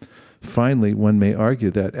 Finally, one may argue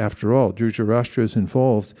that, after all, Dhritarashtra is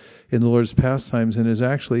involved in the Lord's pastimes and is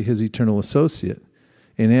actually his eternal associate.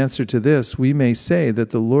 In answer to this, we may say that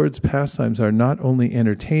the Lord's pastimes are not only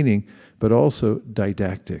entertaining, but also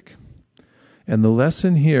didactic. And the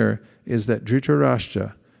lesson here is that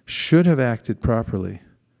Dhritarashtra should have acted properly.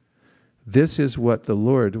 This is what the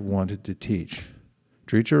Lord wanted to teach.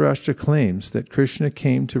 Dhritarashtra claims that Krishna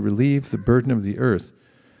came to relieve the burden of the earth,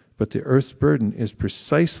 but the earth's burden is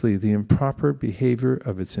precisely the improper behavior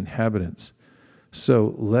of its inhabitants.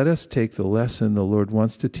 So let us take the lesson the Lord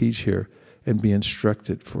wants to teach here and be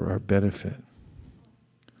instructed for our benefit.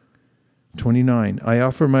 29. I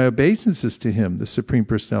offer my obeisances to him, the Supreme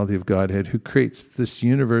Personality of Godhead, who creates this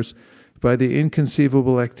universe by the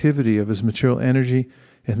inconceivable activity of his material energy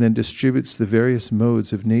and then distributes the various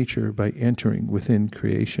modes of nature by entering within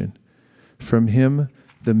creation. From him,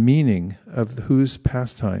 the meaning of whose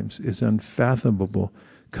pastimes is unfathomable,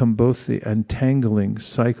 come both the untangling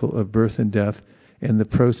cycle of birth and death and the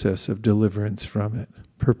process of deliverance from it.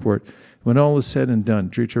 Purport: when all is said and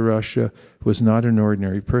done, Dhritarashtra was not an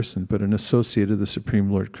ordinary person, but an associate of the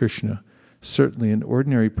Supreme Lord Krishna. Certainly an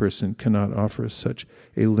ordinary person cannot offer such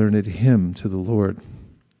a learned hymn to the Lord.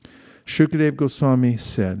 Shukadeva Goswami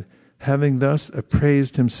said, having thus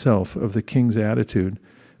appraised himself of the king's attitude,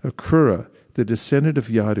 Akrura, the descendant of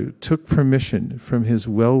Yadu, took permission from his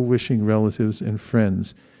well-wishing relatives and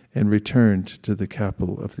friends and returned to the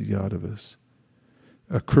capital of the Yadavas.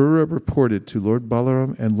 Akrura reported to Lord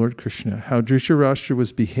Balaram and Lord Krishna how Dhritarashtra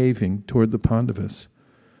was behaving toward the Pandavas.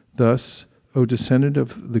 Thus, O descendant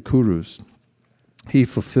of the Kurus, he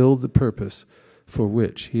fulfilled the purpose for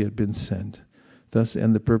which he had been sent. Thus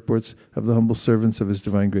end the purports of the humble servants of His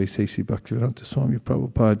Divine Grace, A.C. Bhaktivedanta Swami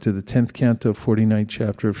Prabhupada, to the 10th canto, 49th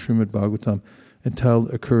chapter of Srimad Bhagavatam,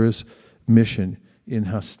 entitled Akrura's Mission in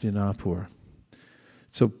Hastinapur.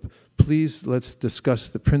 So please, let's discuss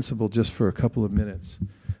the principle just for a couple of minutes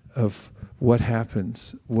of what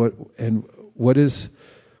happens, what is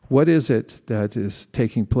it that is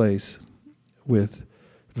taking place with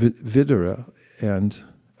Akrura and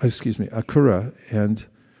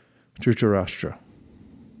Dhritarashtra.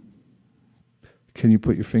 Can you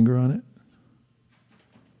put your finger on it?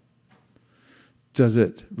 Does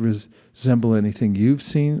it resemble anything you've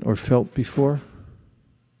seen or felt before?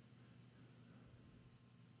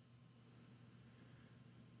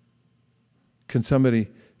 Can somebody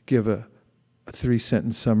give a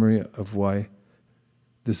 3-sentence summary of why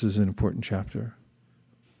this is an important chapter?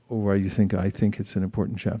 Or why you think I think it's an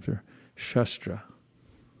important chapter? Shastra.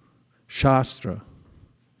 Shastra,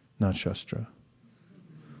 not Shastra.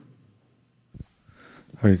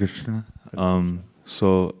 Hare Krishna.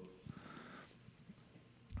 So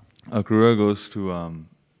Akrura goes to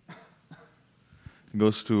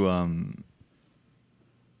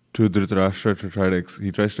Dhritarashtra to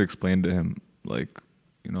he tries to explain to him,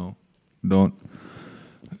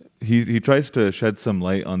 he tries to shed some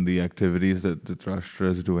light on the activities that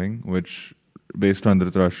Dhritarashtra is doing, which, based on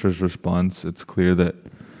Dhritarashtra's response, it's clear that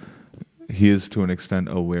he is to an extent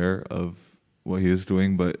aware of what he is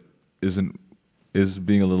doing, but is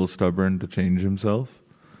being a little stubborn to change himself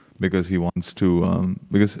because he wants to,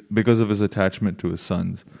 because of his attachment to his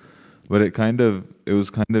sons. But it was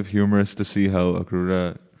kind of humorous to see how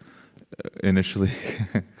Akrura initially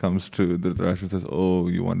comes to Dhritarashtra and says, "Oh,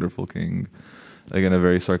 you wonderful king," like in a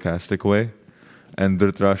very sarcastic way. And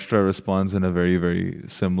Dhritarashtra responds in a very, very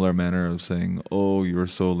similar manner of saying, "Oh, you're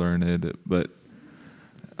so learned." But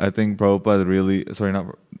I think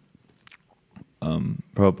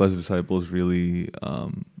Prabhupada's disciples really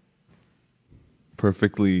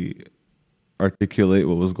perfectly articulate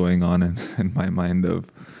what was going on in my mind of,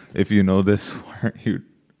 if you know this, why aren't you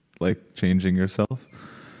like changing yourself?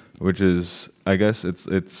 Which is, I guess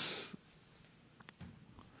it's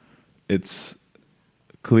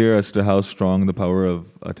clear as to how strong the power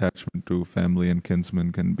of attachment to family and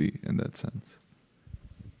kinsmen can be in that sense.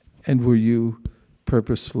 And were you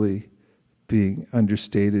purposefully being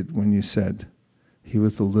understated when you said he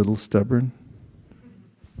was a little stubborn?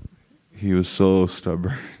 He was so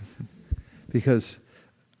stubborn. Because,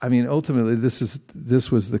 I mean, ultimately,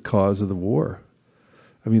 this was the cause of the war.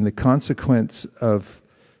 I mean, the consequence of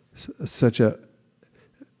such a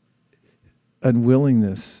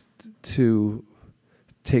unwillingness to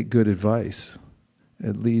take good advice,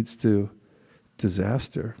 it leads to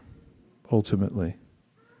disaster, ultimately.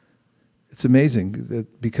 It's amazing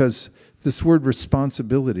that because this word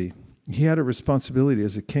responsibility, he had a responsibility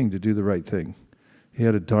as a king to do the right thing. He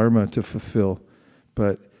had a dharma to fulfill,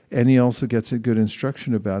 and he also gets a good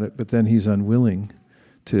instruction about it, but then he's unwilling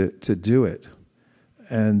to do it.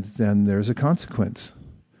 And then there's a consequence.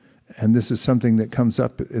 And this is something that comes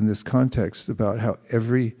up in this context about how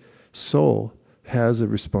every soul has a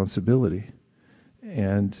responsibility.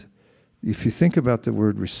 And if you think about the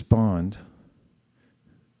word respond,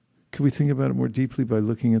 could we think about it more deeply by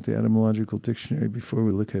looking at the etymological dictionary before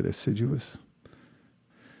we look at assiduous?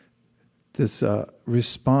 This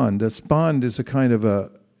respond is a kind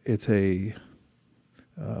of if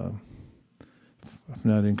I'm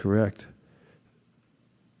not incorrect,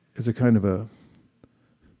 it's a kind of a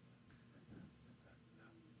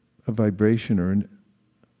vibration, or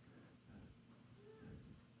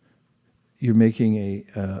you're making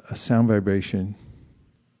a sound vibration.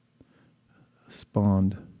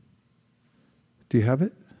 Spond. Do you have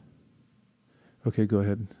it? Okay, go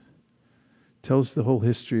ahead. Tell us the whole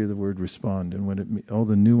history of the word respond and all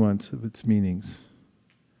the nuance of its meanings.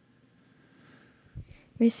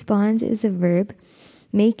 Respond is a verb.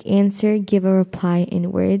 Make answer, give a reply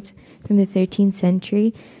in words. From the 13th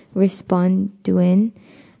century, responduin.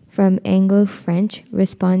 From Anglo-French,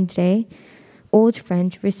 respondre. Old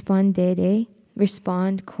French, rispondere.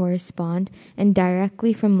 Respond, correspond. And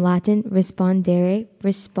directly from Latin, respondere.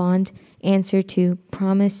 Respond, answer to,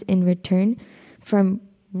 promise in return. From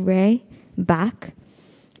re, back.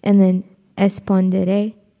 And then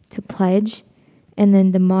espondere, to pledge. And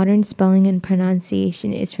then the modern spelling and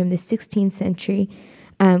pronunciation is from the 16th century,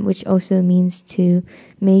 which also means to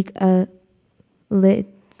make a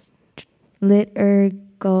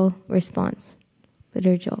liturgical response.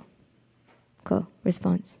 Liturgical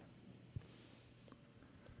response.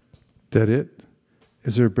 That it?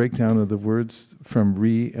 Is there a breakdown of the words from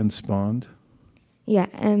re and spond? Yeah,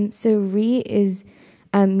 so re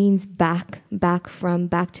means back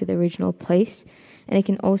to the original place. And it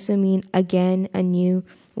can also mean again, anew,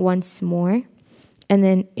 once more. And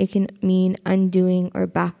then it can mean undoing or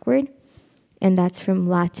backward. And that's from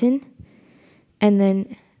Latin. And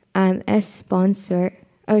then sponsor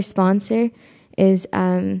is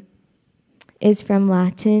from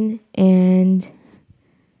Latin, and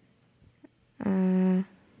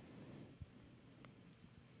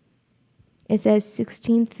it says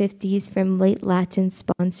 1650s from late Latin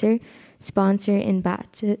sponsor in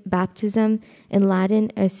baptism, in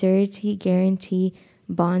Latin assurity, guarantee,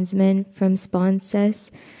 bondsman, from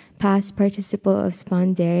sponses, past participle of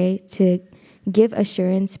spondere, to give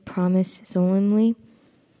assurance, promise solemnly.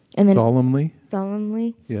 And then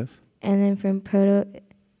solemnly. Yes. And then from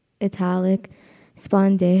Proto-Italic,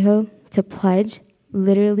 spondejo, to pledge,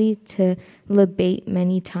 literally to libate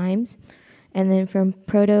many times. And then from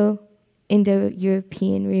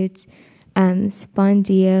Proto-Indo-European roots,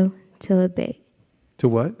 spondio, to libate. To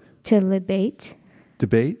what? To libate.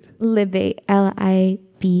 Debate? Libate,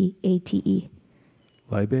 L-I-B-A-T-E.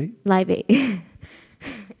 Libate? Libate.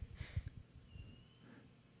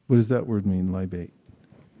 What does that word mean, libate?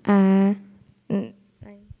 Huh?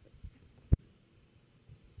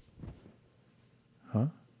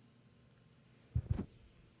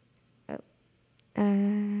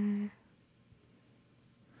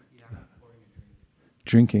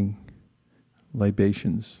 Drinking,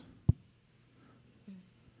 libations.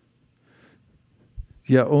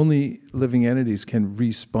 Yeah, only living entities can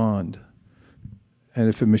respond. And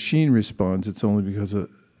if a machine responds, it's only because a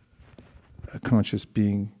conscious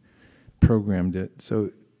being programmed it.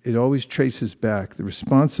 So it always traces back. The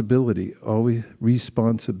responsibility, always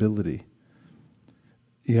responsibility.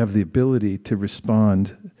 You have the ability to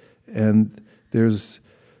respond, and there's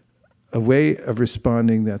a way of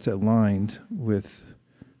responding that's aligned with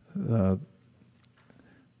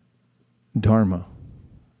Dharma,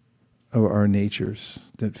 or our natures,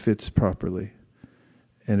 that fits properly.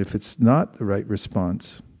 And if it's not the right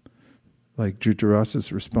response, like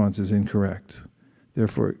Dhritarashtra's response is incorrect,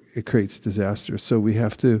 therefore it creates disaster. So we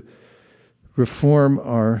have to reform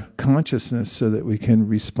our consciousness so that we can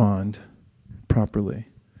respond properly.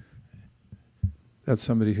 That's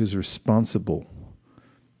somebody who's responsible,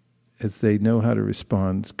 as they know how to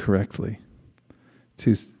respond correctly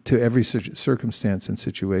to every circumstance and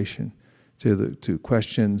situation, to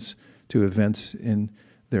questions, to events in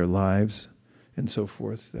their lives, and so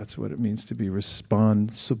forth. That's what it means to be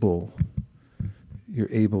responsible. You're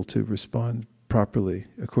able to respond properly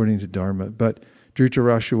according to Dharma. But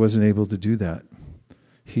Dhritarashtra wasn't able to do that.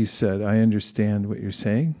 He said, I understand what you're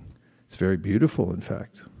saying. It's very beautiful, in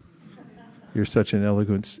fact. You're such an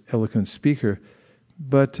eloquent speaker,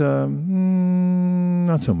 but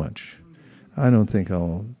not so much. I don't think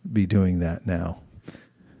I'll be doing that now.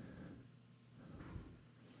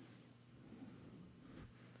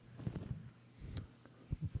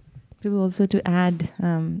 Prabhu, also to add,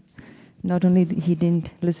 not only he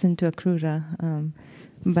didn't listen to Akrura,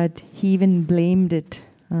 but he even blamed it,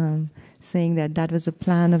 saying that was a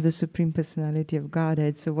plan of the Supreme Personality of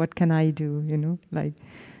Godhead, so what can I do,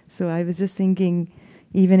 So I was just thinking,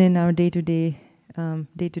 even in our day-to-day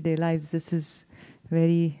lives, this is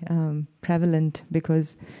very prevalent,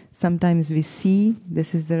 because sometimes we see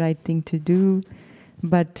this is the right thing to do,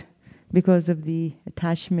 but because of the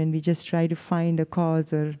attachment, we just try to find a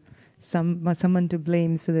cause or someone to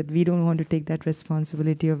blame, so that we don't want to take that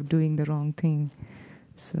responsibility of doing the wrong thing.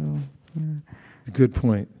 So, yeah. Good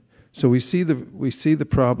point. So we see the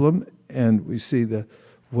problem, and we see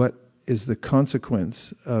what is the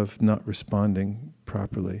consequence of not responding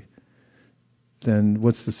properly. Then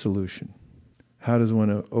what's the solution? How does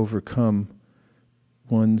one overcome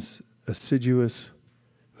one's assiduous?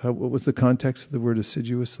 What was the context of the word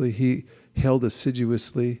assiduously? He held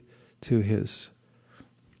assiduously to his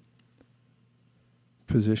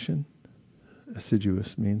position.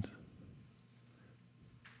 Assiduous means?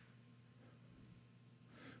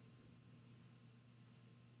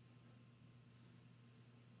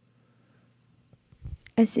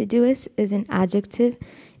 Assiduous is an adjective.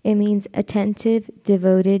 It means attentive,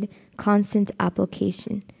 devoted, constant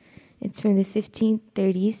application. It's from the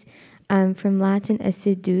 1530s, from Latin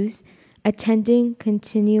assidus, attending,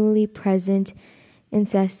 continually present,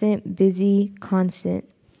 incessant, busy, constant.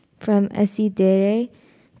 From assidere,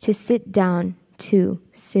 to sit down, to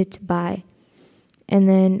sit by. And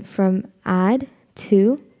then from ad,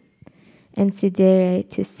 to, and sidere,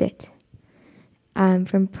 to sit.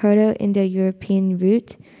 From Proto-Indo-European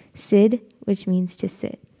root, sid, which means to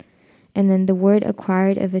sit. And then the word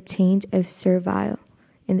acquired of a taint of servile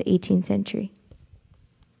in the 18th century.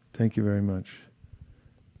 Thank you very much.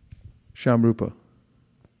 Shamrupa.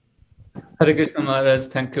 Hare Krishna Maharaj,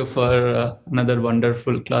 thank you for another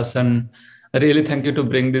wonderful class, and I really thank you to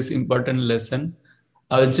bring this important lesson.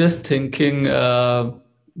 I was just thinking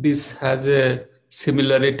this has a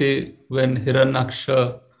similarity when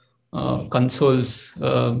Hiranyaksha consoles,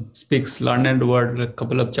 speaks learned word, a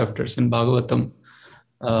couple of chapters in Bhagavatam.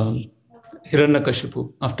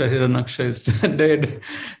 Hiranyakashipu, after Hiranyaksha is dead.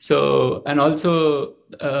 So, and also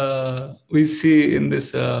we see in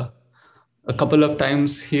this a couple of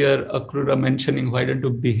times here Akrura mentioning, why don't you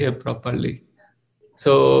behave properly?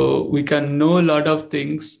 So we can know a lot of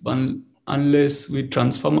things, but unless we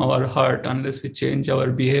transform our heart, unless we change our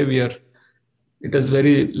behavior, it has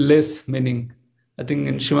very less meaning. I think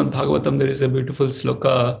in Srimad Bhagavatam there is a beautiful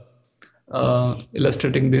sloka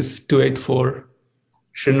illustrating this, 284.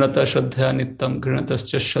 Shrinata Shraddhaya Nittam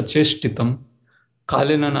Grinatascha Sacheshtitam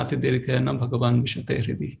Kalena Nati Dirghena Bhagavan Vishate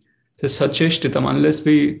Hridi. So Sacheshtitam, unless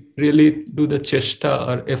we really do the chesta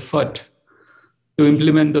or effort to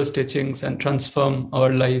implement those teachings and transform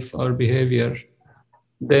our life, our behavior,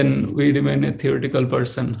 then we remain a theoretical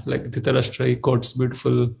person. Like Dhritarashtra, he quotes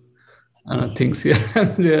beautiful things here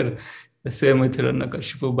and there. The same with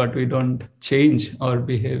Hiranyakashipu, but we don't change our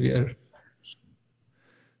behavior.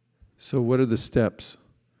 So what are the steps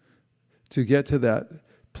to get to that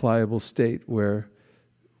pliable state where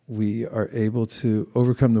we are able to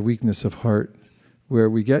overcome the weakness of heart, where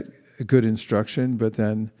we get a good instruction, but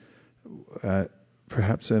then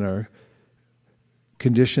perhaps in our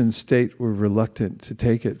conditioned state we're reluctant to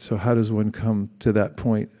take it. So how does one come to that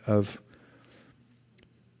point of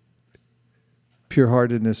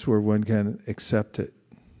pure-heartedness where one can accept it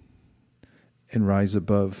and rise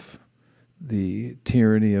above the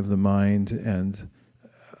tyranny of the mind and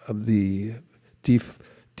of the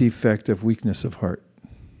defect of weakness of heart?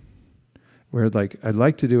 Where I'd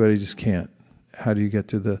like to do it, I just can't. How do you get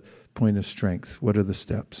to the point of strength? What are the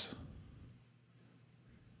steps?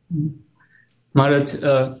 Maharaj,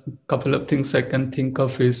 a couple of things I can think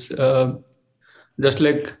of is just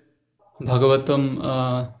like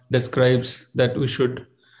Bhagavatam describes that we should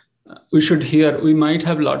hear. We might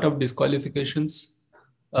have a lot of disqualifications.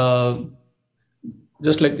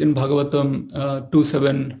 Just like in Bhagavatam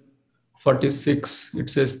 2:7-46, it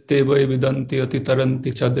says, Tevai vidanti ati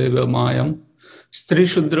taranti chadeva mayam, stri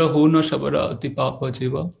shudra huna shabara ati papa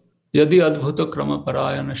jiva, yadi adbhuta krama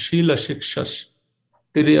parayana shila shikshas,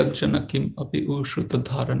 tiryakjana kim api ushruta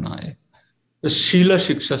dharanaye. The shila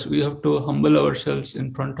shikshas, we have to humble ourselves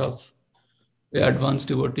in front of the advanced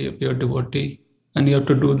devotee, a pure devotee, and you have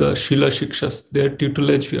to do the shila shikshas, their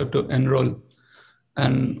tutelage we have to enroll.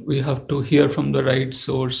 And we have to hear from the right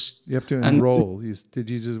source. You have to enroll. Did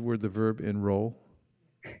you use the word, the verb enroll?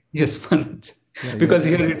 Yes, Maharaj. Yeah, because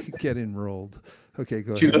here it get enrolled. Okay,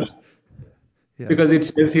 go Shila, ahead. Yeah. Because it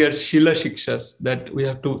says here Shila Shikshas, that we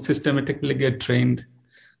have to systematically get trained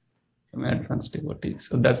from advanced devotees.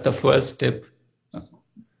 So that's the first step.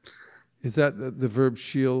 Is that the verb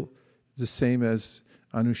shil the same as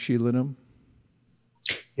anushilanam?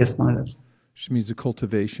 Yes, Maharaj. Which means the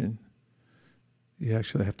cultivation. You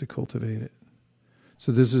actually have to cultivate it.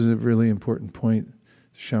 So this is a really important point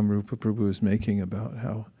Shamrupa Prabhu is making about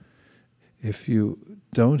how if you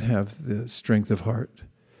don't have the strength of heart,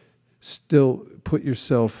 still put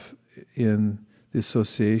yourself in the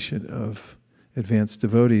association of advanced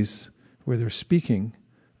devotees where they're speaking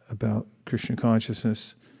about Krishna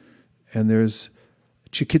consciousness, and there's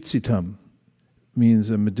chikitsitam,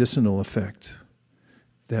 means a medicinal effect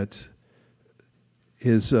that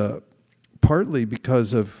is partly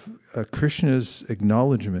because of Krishna's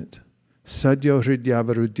acknowledgement. Sadyo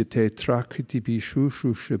hridyavarudyate trakritipi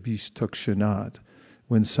shushushabis takshanad.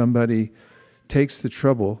 When somebody takes the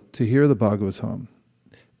trouble to hear the Bhagavatam,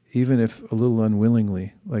 even if a little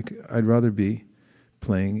unwillingly, like I'd rather be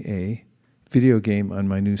playing a video game on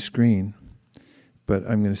my new screen, but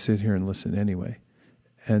I'm going to sit here and listen anyway.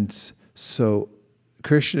 And so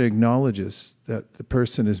Krishna acknowledges that the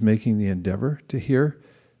person is making the endeavor to hear,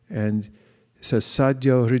 and says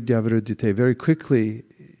sadyo hridyavarudyate. Very quickly,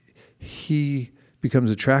 he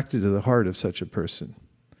becomes attracted to the heart of such a person.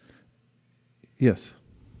 Yes.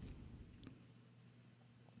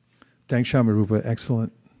 Thanks, Shamarupa.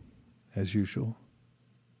 Excellent, as usual.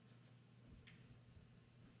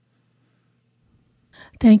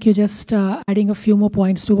 Thank you. Just adding a few more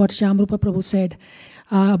points to what Shamrupa Prabhu said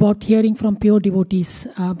about hearing from pure devotees,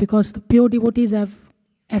 because the pure devotees have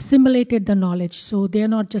assimilated the knowledge, so they are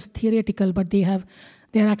not just theoretical, but they are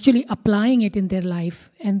actually applying it in their life,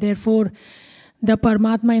 and therefore the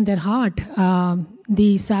Paramatma in their heart,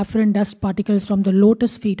 the saffron dust particles from the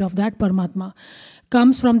lotus feet of that Paramatma,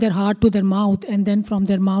 comes from their heart to their mouth, and then from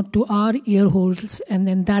their mouth to our ear holes, and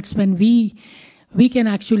then that's when we can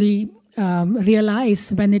actually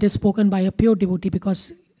realize when it is spoken by a pure devotee,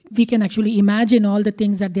 because we can actually imagine all the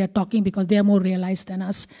things that they are talking because they are more realized than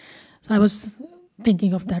us. So I was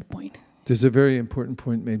thinking of that point. There's a very important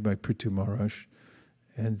point made by Prithu Maharaj,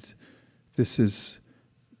 and this is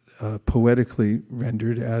poetically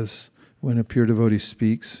rendered as when a pure devotee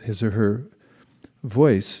speaks, his or her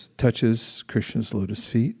voice touches Krishna's lotus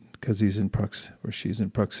feet because he's in or she's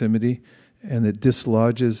in proximity, and it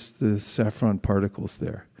dislodges the saffron particles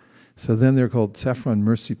there. So then they're called saffron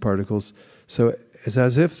mercy particles. So it's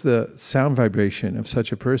as if the sound vibration of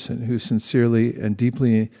such a person who's sincerely and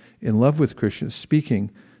deeply in love with Krishna is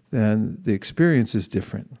speaking, then the experience is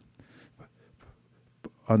different.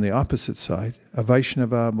 On the opposite side,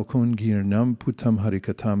 Avaishnava mukund girnam putam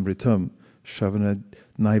harikatam ritam shavana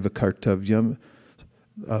naiva kartavyam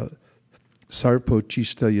sarpo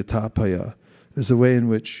chista yatapaya. There's a way in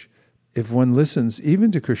which if one listens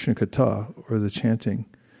even to Krishna Katha or the chanting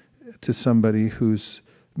to somebody who's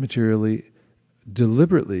materially,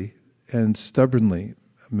 deliberately and stubbornly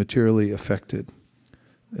materially affected.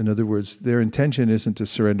 In other words, their intention isn't to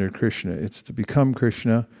surrender to Krishna, it's to become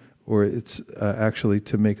Krishna, or it's actually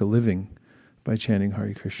to make a living by chanting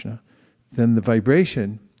Hare Krishna. Then the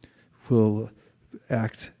vibration will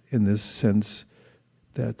act in this sense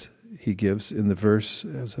that he gives in the verse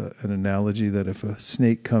as an analogy, that if a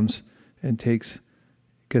snake comes and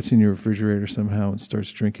gets in your refrigerator somehow and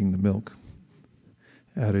starts drinking the milk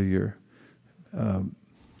out of your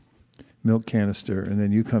milk canister, and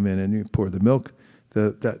then you come in and you pour the milk,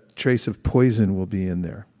 that trace of poison will be in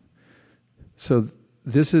there. So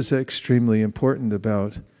this is extremely important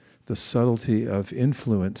about the subtlety of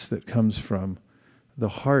influence that comes from the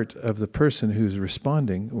heart of the person who's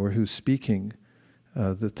responding or who's speaking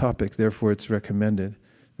the topic. Therefore, it's recommended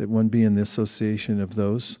that one be in the association of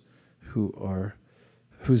those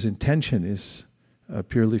whose intention is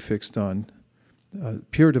purely fixed on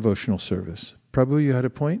pure devotional service. Prabhu, you had a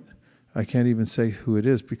point? I can't even say who it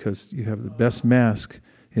is because you have the best mask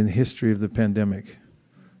in the history of the pandemic.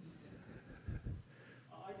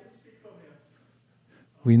 I can speak from here.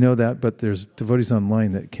 We know that, but there's devotees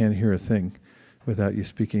online that can't hear a thing without you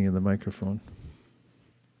speaking in the microphone.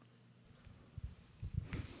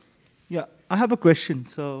 Yeah, I have a question.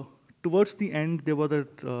 So towards the end, there was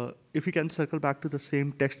if we can circle back to the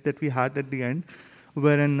same text that we had at the end,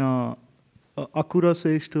 wherein Akrura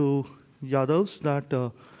says to Yadavs that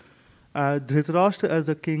Dhritarashtra as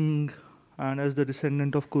the king and as the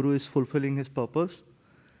descendant of Kuru is fulfilling his purpose.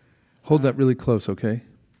 Hold that really close, okay?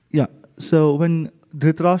 Yeah. So when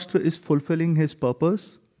Dhritarashtra is fulfilling his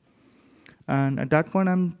purpose, and at that point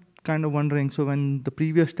I'm kind of wondering, so when the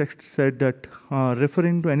previous text said that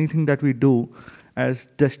referring to anything that we do as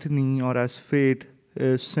destiny or as fate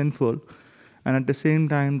is sinful, and at the same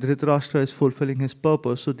time Dhritarashtra is fulfilling his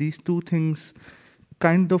purpose, so these two things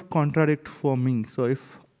kind of contradict for me. So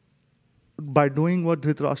if by doing what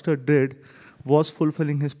Dhritarashtra did was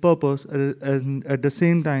fulfilling his purpose, and at the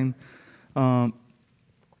same time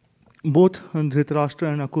both Dhritarashtra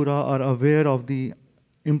and Akrura are aware of the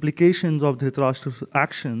implications of Dhritarashtra's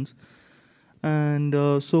actions, and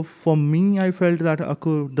so for me I felt that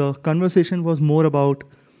the conversation was more about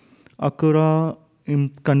Akrura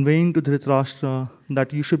conveying to Dhritarashtra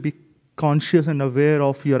that you should be conscious and aware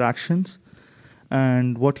of your actions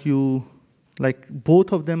and what you like.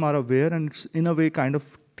 Both of them are aware, and it's in a way kind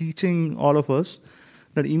of teaching all of us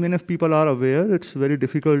that even if people are aware, it's very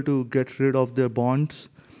difficult to get rid of their bonds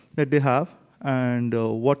that they have, and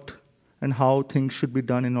what and how things should be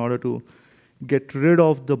done in order to get rid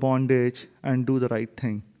of the bondage and do the right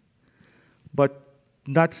thing. But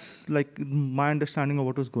that's like my understanding of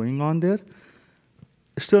what was going on there.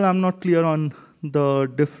 Still, I'm not clear on the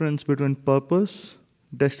difference between purpose,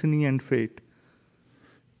 destiny, and fate.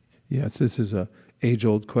 Yes, this is an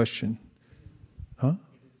age-old question. Huh?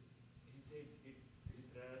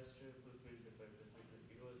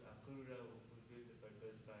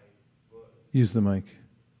 Use the mic.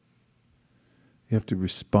 You have to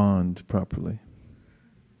respond properly.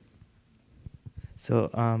 So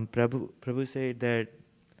Prabhu said that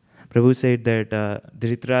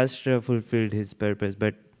Dhritarashtra fulfilled his purpose,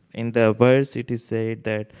 but in the verse it is said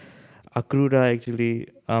that Akrura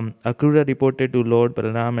reported to Lord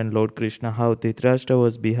Balaram and Lord Krishna how Dhritarashtra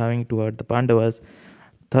was behaving toward the Pandavas.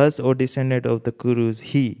 Thus, O descendant of the Kurus,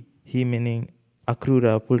 he meaning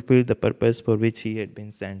Akrura, fulfilled the purpose for which he had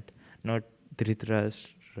been sent, not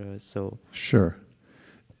Dhritarashtra. So sure.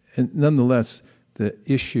 And nonetheless, the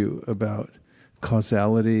issue about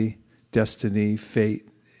causality, destiny, fate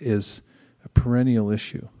is a perennial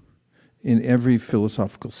issue in every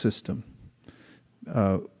philosophical system.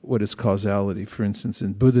 What is causality? For instance,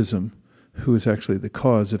 in Buddhism, who is actually the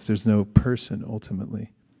cause if there's no person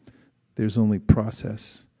ultimately? There's only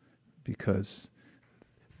process, because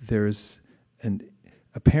there's an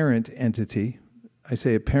apparent entity. I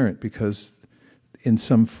say apparent because in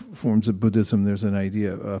some forms of Buddhism there's an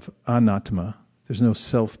idea of anatma. There's no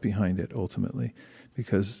self behind it ultimately,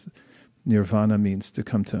 because nirvana means to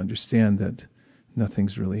come to understand that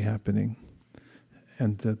nothing's really happening,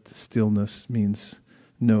 and that the stillness means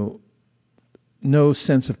no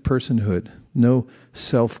sense of personhood, no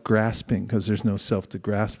self-grasping, because there's no self to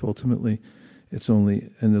grasp ultimately. It's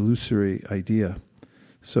only an illusory idea.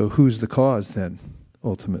 So who's the cause then,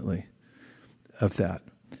 ultimately, of that?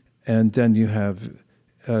 And then you have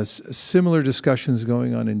similar discussions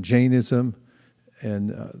going on in Jainism,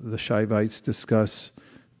 and the Shaivites discuss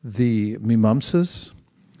the Mimamsas,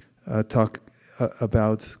 talk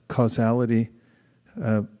about causality.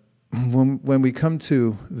 When we come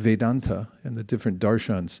to Vedanta and the different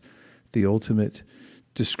darshans, the ultimate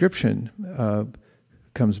description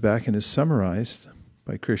comes back and is summarized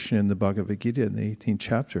by Krishna in the Bhagavad Gita in the 18th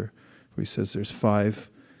chapter, where he says there's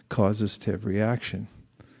 5 causes to every action.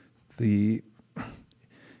 The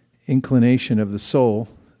inclination of the soul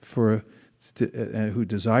who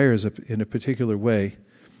desires in a particular way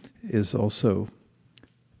is also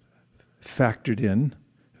factored in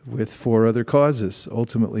with 4 other causes,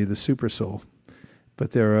 ultimately the supersoul.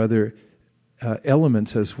 But there are other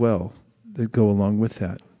elements as well that go along with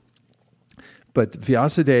that. But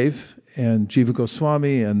Vyasadeva and Jiva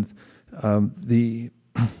Goswami and the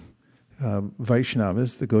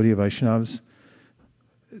Vaishnavas, the Gaudiya Vaishnavas,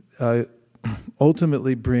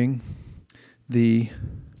 ultimately bring the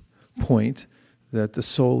point that the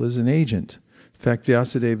soul is an agent. In fact,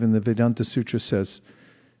 Vyasadeva in the Vedanta Sutra says,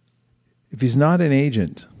 if he's not an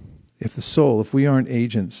agent, if we aren't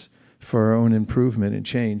agents for our own improvement and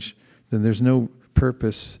change, then there's no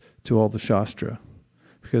purpose to all the Shastra.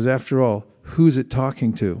 Because after all, who's it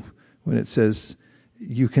talking to when it says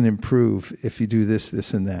you can improve if you do this,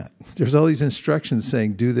 this, and that? There's all these instructions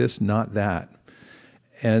saying do this, not that.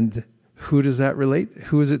 And who does that relate?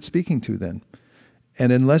 Who is it speaking to then?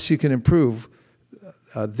 And unless you can improve,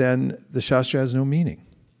 then the Shastra has no meaning.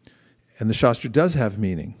 And the Shastra does have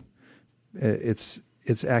meaning. It's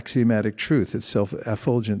axiomatic truth. It's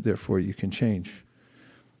self-effulgent, therefore you can change.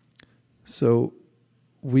 So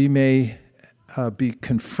we may be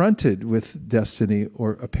confronted with destiny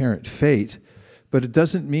or apparent fate, but it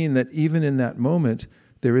doesn't mean that even in that moment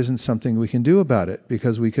there isn't something we can do about it,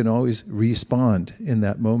 because we can always respond in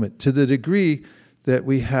that moment to the degree that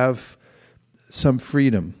we have some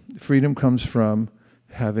freedom. Freedom comes from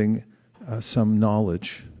having some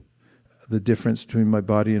knowledge, the difference between my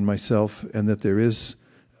body and myself, and that there is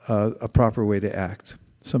a proper way to act.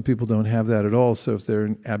 Some people don't have that at all, so if they're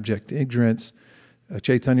in abject ignorance,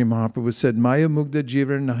 Chaitanya Mahaprabhu said, Maya Mugdha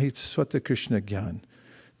Jiva Nahi Swata Krishna Gyan,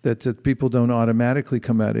 that people don't automatically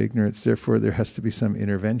come out of ignorance, therefore there has to be some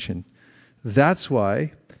intervention. That's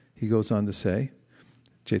why, he goes on to say,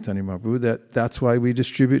 Chaitanya Mahaprabhu, that's why we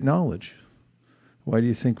distribute knowledge. Why do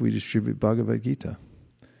you think we distribute Bhagavad Gita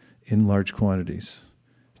in large quantities?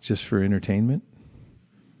 Just for entertainment?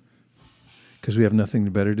 Because we have nothing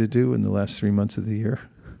better to do in the last 3 months of the year?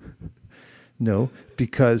 No,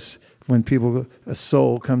 because when a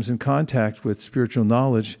soul comes in contact with spiritual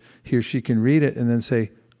knowledge, he or she can read it and then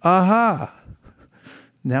say, aha,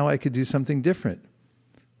 now I could do something different.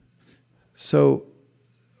 So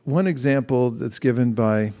one example that's given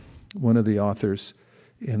by one of the authors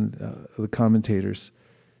in the commentators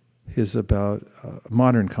is about,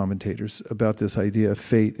 modern commentators, about this idea of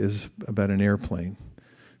fate is about an airplane.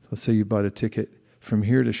 Let's say you bought a ticket from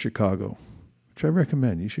here to Chicago, which I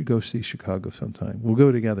recommend. You should go see Chicago sometime. We'll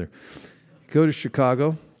go together. Go to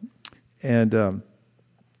Chicago, and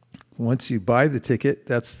once you buy the ticket,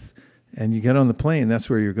 and you get on the plane, that's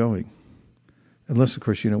where you're going. Unless, of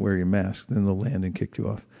course, you don't wear your mask, then they'll land and kick you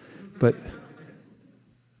off. But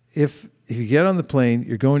if you get on the plane,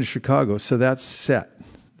 you're going to Chicago, so that's set.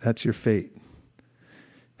 That's your fate.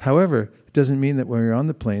 However, it doesn't mean that when you're on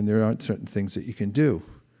the plane, there aren't certain things that you can do.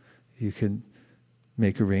 You can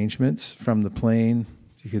make arrangements from the plane.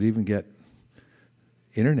 You could even get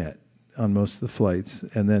internet on most of the flights.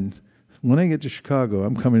 And then when I get to Chicago,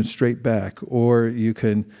 I'm coming straight back. Or you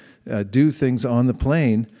can do things on the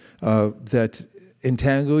plane that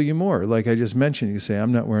entangle you more. Like I just mentioned, you say,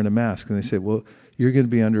 I'm not wearing a mask. And they say, well, you're going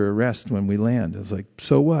to be under arrest when we land. I was like,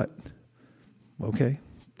 so what? Okay,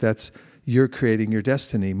 you're creating your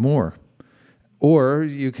destiny more. Or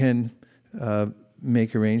you can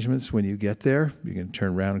make arrangements when you get there. You can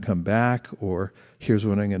turn around and come back, or here's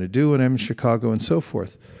what I'm going to do when I'm in Chicago, and so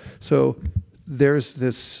forth. So there's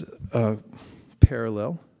this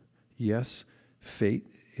parallel. Yes, fate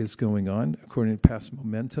is going on according to past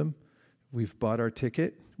momentum. We've bought our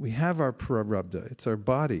ticket. We have our prarabdha. It's our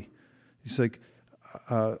body. It's like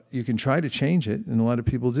you can try to change it, and a lot of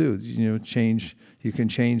people do. You can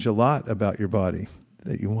change a lot about your body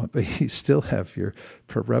that you want, but you still have your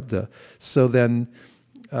prarabdha. So then,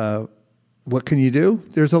 what can you do?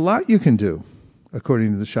 There's a lot you can do,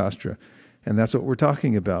 according to the Shastra. And that's what we're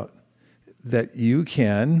talking about. That you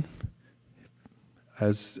can,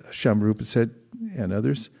 as Shamrupa said, and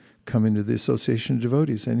others, come into the association of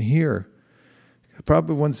devotees and hear.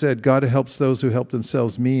 Prabhupada once said, God helps those who help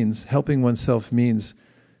themselves helping oneself means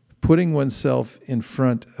putting oneself in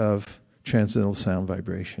front of transcendental sound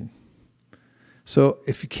vibration. So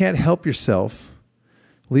if you can't help yourself,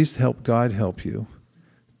 at least help God help you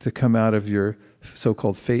to come out of your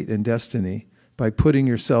so-called fate and destiny by putting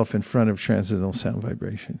yourself in front of transcendental sound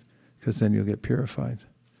vibration, because then you'll get purified.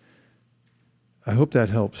 I hope that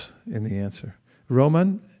helps in the answer.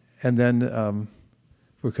 Roman, and then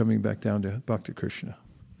we're coming back down to Bhakti Krishna.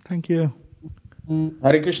 Thank you.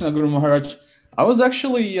 Hare Krishna, Guru Maharaj. I was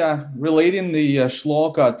actually relating the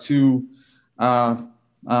shloka to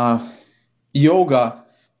yoga,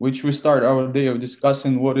 which we start our day of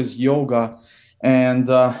discussing what is yoga. And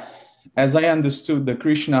as I understood, that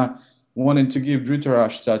Krishna wanted to give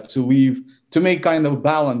Dhritarashtra to make kind of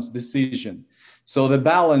balanced decision. So the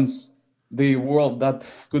balance, the world that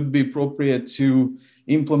could be appropriate to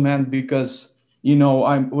implement, because,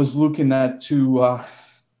 I was looking at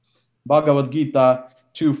Bhagavad Gita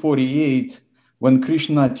 2:48, when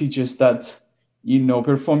Krishna teaches that,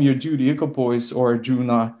 perform your duty, equipoise, or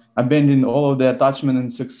Arjuna, abandon all of the attachment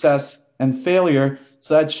and success and failure.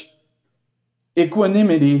 Such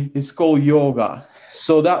equanimity is called yoga.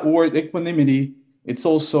 So that word equanimity, it's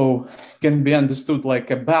also can be understood like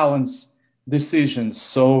a balance decisions.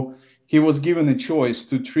 So he was given a choice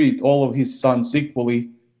to treat all of his sons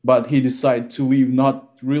equally, but he decided to live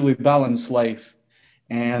not really balanced life.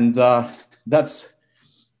 And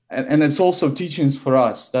and it's also teachings for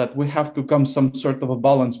us that we have to come some sort of a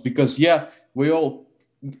balance, because we all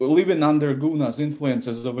living under gunas,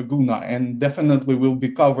 influences of a guna, and definitely will be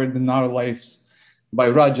covered in our lives by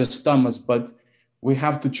rajas, tamas, but we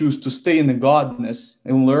have to choose to stay in the godness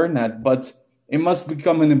and learn that. But it must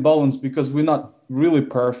become in a balance, because we're not really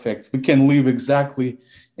perfect. We can live exactly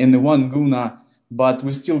in the one guna, but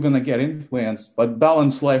we're still going to get influenced. But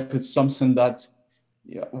balanced life is something that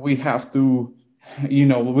we have to,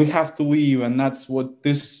 we have to live, and that's what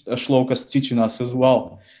this shloka is teaching us as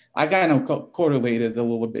well. I kind of correlated a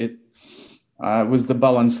little bit with the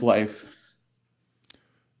balanced life.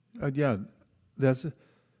 That's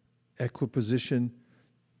equiposition.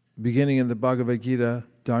 Beginning in the Bhagavad Gita,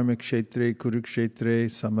 Dharma Kshetre, Kurukshetre,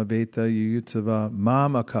 Samaveta, Yuyutsava,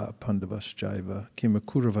 Mamaka Pandavaschaiva,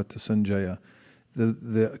 Kimakuravata Sanjaya.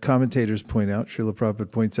 The commentators point out, Srila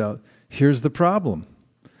Prabhupada points out, here's the problem.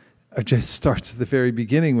 It just starts at the very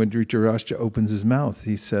beginning when Dhritarashtra opens his mouth.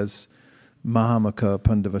 He says, Mahamaka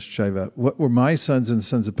Pandavaschaiva. What were my sons and the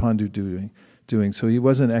sons of Pandu doing? So he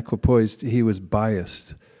wasn't equipoised, he was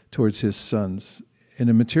biased towards his sons in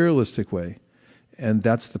a materialistic way. And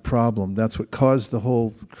that's the problem. That's what caused the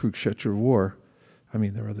whole Kurukshetra war. I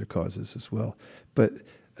mean, there are other causes as well. But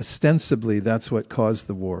ostensibly, that's what caused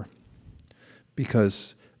the war,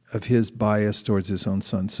 because of his bias towards his own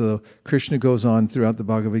son. So Krishna goes on throughout the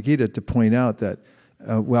Bhagavad Gita to point out that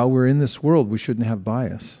while we're in this world, we shouldn't have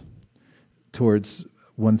bias towards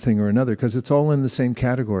one thing or another, because it's all in the same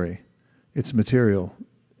category. It's material.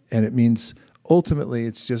 And it means ultimately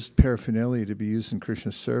it's just paraphernalia to be used in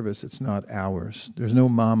Krishna's service. It's not ours. There's no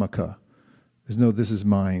mamaka. There's no this is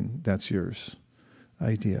mine, that's yours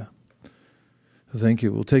idea. So thank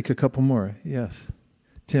you. We'll take a couple more. Yes.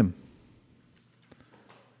 Tim.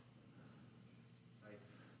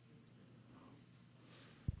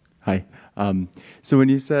 Hi. So when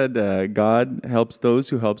you said God helps those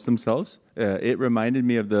who help themselves, it reminded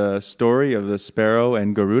me of the story of the sparrow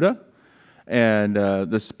and Garuda. And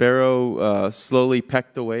the sparrow slowly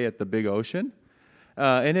pecked away at the big ocean.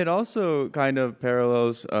 And it also kind of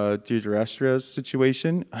parallels Dhritarashtra's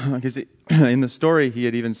situation. Because in the story, he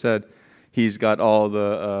had even said he's got all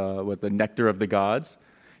the nectar of the gods.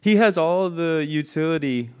 He has all the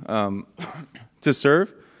utility to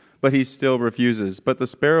serve, but he still refuses. But the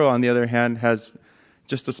sparrow, on the other hand, has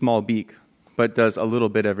just a small beak, but does a little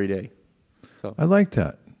bit every day. So I like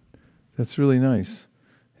that. That's really nice.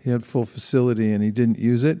 He had full facility and he didn't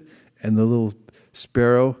use it, and the little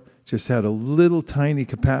sparrow just had a little tiny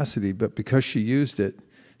capacity, but because she used it,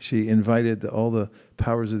 she invited all the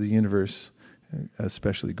powers of the universe,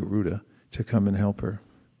 especially Garuda, to come and help her.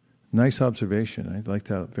 Nice observation. I like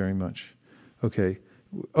that very much. Okay.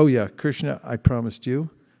 Oh yeah, Krishna, I promised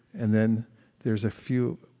you. And then there's a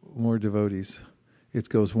few more devotees. It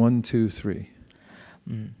goes 1, 2, 3.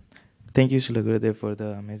 Thank you, Srila Gurudev, for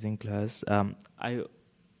the amazing class.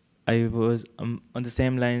 I was on the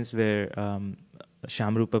same lines where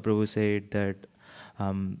Shamrupa Prabhu said that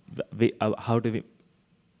how do we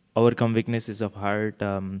overcome weaknesses of heart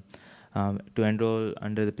to enroll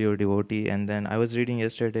under the pure devotee. And then I was reading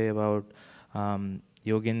yesterday about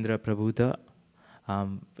Yogendra Prabhuda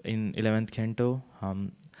in 11th canto.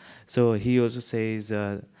 So he also says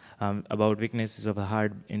about weaknesses of the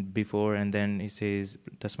heart before, and then he says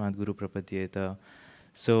Tasmat Guru Prapadyeta.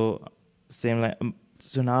 So same like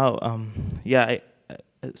so now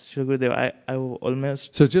Shri Gurudev, I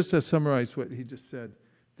almost... So just to summarize what he just said,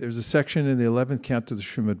 there's a section in the 11th canto of the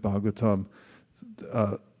Srimad Bhagavatam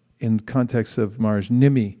in context of Maharaj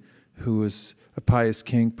Nimi, who was a pious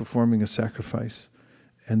king performing a sacrifice.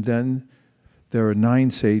 And then there are 9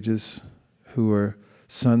 sages who are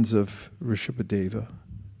sons of Rishabhadeva,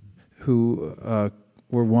 who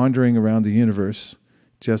were wandering around the universe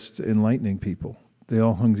just enlightening people. They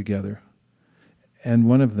all hung together. And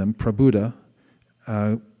one of them, Prabhuda,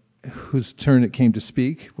 whose turn it came to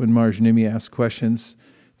speak when Maharaj Nimi asked questions,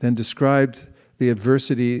 then described the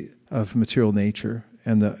adversity of material nature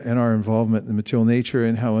and our involvement in the material nature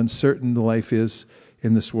and how uncertain the life is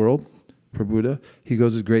in this world. Prabhuda, he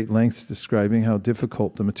goes at great lengths describing how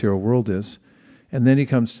difficult the material world is. And then he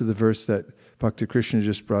comes to the verse that Bhakti Krishna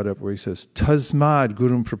just brought up where he says, Tasmad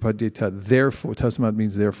Gurum Prapadyeta, therefore, Tasmad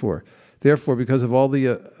means therefore. Therefore, because of all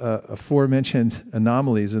the aforementioned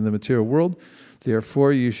anomalies in the material world,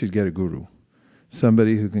 therefore you should get a guru,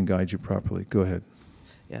 somebody who can guide you properly. Go ahead.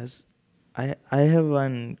 Yes, I have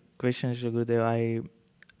one question, Shri Gurudev.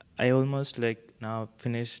 I almost now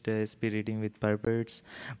finished SP reading with purports,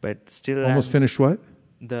 but still Almost finished what?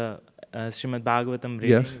 The Srimad Bhagavatam reading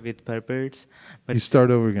Yes. with purports. But You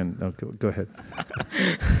start over again. No, go ahead.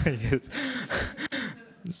 Yes.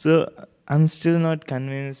 So I'm still not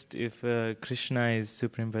convinced if Krishna is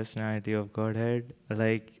Supreme Personality of Godhead.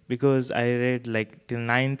 Like, because I read like till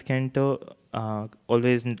 9th canto,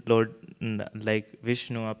 always Lord, like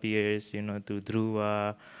Vishnu appears, to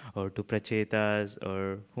Dhruva or to Prachetas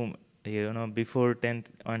or whom, before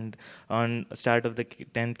 10th, on start of the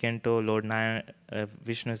 10th canto, Lord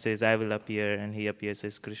Vishnu says, I will appear, and he appears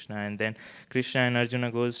as Krishna. And then Krishna and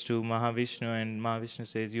Arjuna goes to Mahavishnu, and Mahavishnu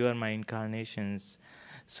says, you are my incarnations.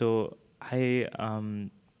 So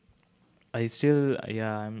I'm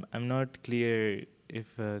not clear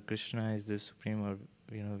if Krishna is the supreme or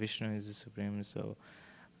Vishnu is the supreme. So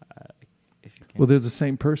if you can. Well, they're the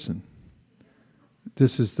same person.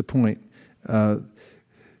 This is the point.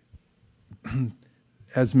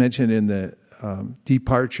 As mentioned in the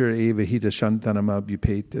departure eva hita shantanama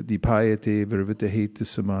bhupeta dipayate virvita hetu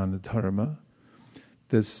samana dharma.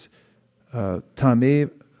 This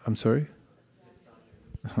tame, I'm sorry,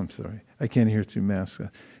 I can't hear through mask.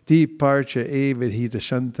 Departure eva hita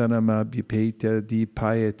shantanama bhupeta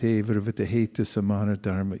dipayate virvita hetu samana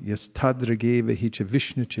dharma. Yes tadrageva hicha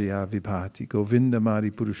vishnu chaya vibhati govindamari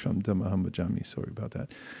purusham damaham bhajami. Sorry about that.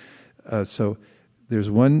 So there's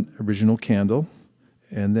one original candle,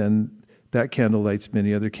 and then that candle lights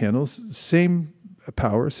many other candles. Same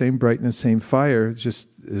power, same brightness, same fire, just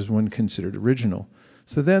is one considered original.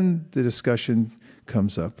 So then the discussion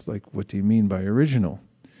comes up, like, what do you mean by original?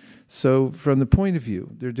 So from the point of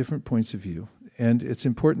view, there are different points of view. And it's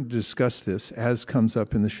important to discuss this, as comes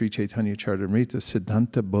up in the Sri Chaitanya Charitamrita,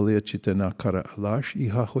 Siddhanta Bolya Chitanakara Alash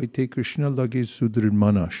Iha Hoite Krishna Lage Sudrir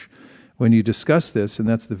Manash. When you discuss this, and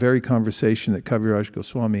that's the very conversation that Kaviraj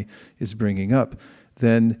Goswami is bringing up,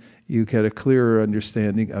 then you get a clearer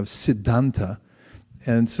understanding of Siddhanta.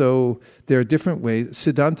 And so there are different ways.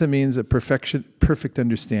 Siddhanta means a perfect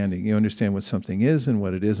understanding. You understand what something is and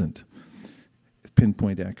what it isn't.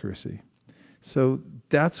 Pinpoint accuracy. So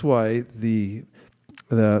that's why the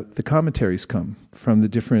commentaries come from the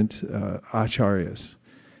different acharyas.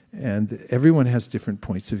 And everyone has different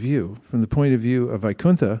points of view. From the point of view of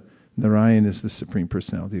Vaikuntha, Narayan is the Supreme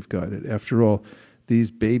Personality of Godhead. After all, these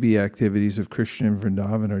baby activities of Krishna and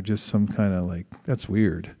Vrindavan are just some kind of like, that's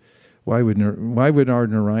weird. Why would our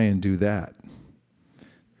Narayan do that?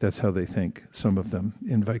 That's how they think, some of them,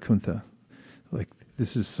 in Vaikuntha. Like,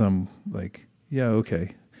 this is some, like, yeah,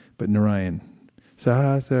 okay, but Narayan. So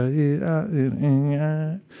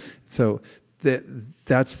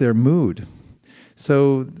that's their mood.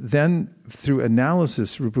 So then, through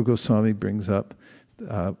analysis, Rupa Goswami brings up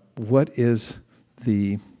what is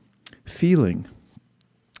the feeling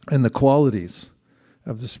and the qualities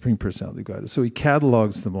of the Supreme Personality of Godhead. So he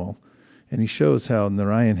catalogs them all, and he shows how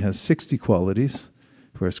Narayan has 60 qualities,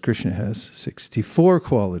 whereas Krishna has 64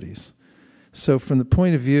 qualities. So from the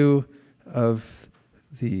point of view of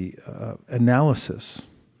the analysis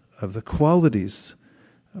of the qualities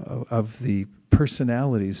of the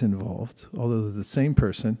personalities involved, although they're the same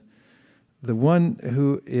person, the one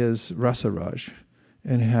who is Rasaraj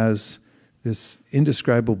and has this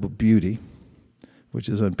indescribable beauty, which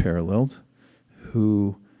is unparalleled,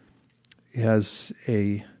 who has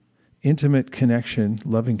a intimate connection,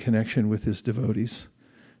 loving connection with his devotees,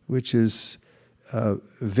 which is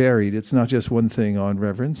varied. It's not just one thing on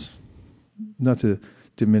reverence, not to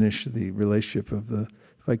diminish the relationship of the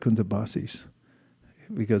Vaikuntha Basis,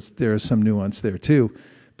 because there is some nuance there too.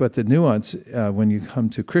 But the nuance, when you come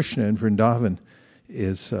to Krishna and Vrindavan,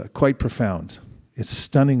 is quite profound. It's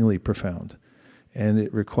stunningly profound. And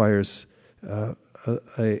it requires a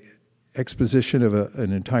exposition of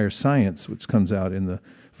an entire science, which comes out in the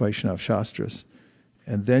Vaishnava Shastras.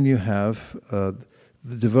 And then you have the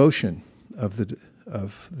devotion of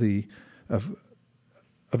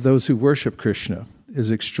those who worship Krishna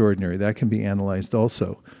is extraordinary. That can be analyzed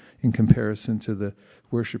also in comparison to the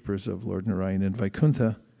worshippers of Lord Narayan and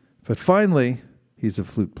Vaikuntha. But finally, he's a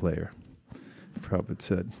flute player. Prabhupada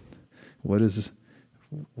said,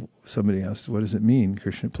 somebody asked, what does it mean,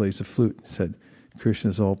 Krishna plays the flute? He said,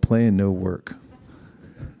 Krishna's all play and no work.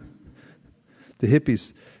 The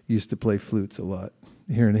hippies used to play flutes a lot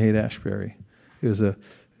here in Haight-Ashbury.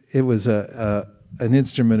 It was an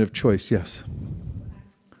instrument of choice. Yes.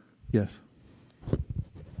 Yes.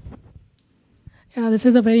 Yeah, this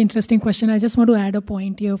is a very interesting question. I just want to add a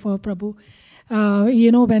point here for Prabhu.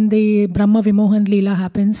 When the Brahma Vimohan Leela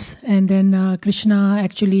happens, and then Krishna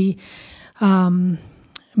actually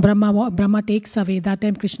Brahma takes away, that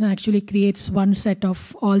time Krishna actually creates one set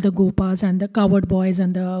of all the gopas and the cowherd boys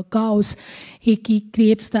and the cows. He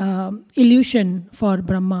creates the illusion for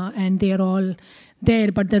Brahma, and they are all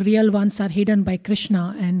there, but the real ones are hidden by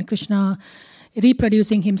Krishna, and Krishna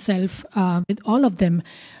reproducing himself with all of them.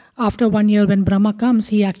 After 1 year, when Brahma comes,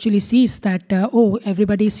 he actually sees that, oh,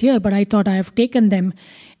 everybody's here, but I thought I have taken them.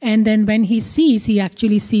 And then when he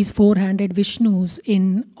actually sees 400 Vishnus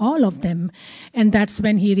in all of them. And that's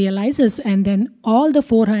when he realizes, and then all the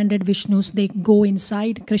 400 Vishnus, they go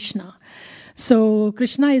inside Krishna. So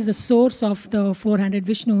Krishna is the source of the 400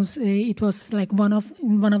 Vishnus. It was like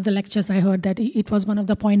in one of the lectures I heard that it was one of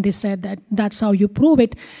the points they said that that's how you prove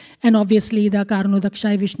it. And obviously the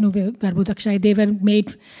Karanodakshai, Vishnu, Garbhodakshai, they were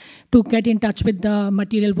made to get in touch with the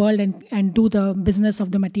material world and do the business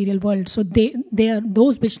of the material world. So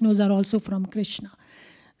those Vishnus are also from Krishna.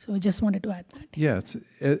 So I just wanted to add that. Yeah,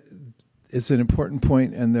 it's an important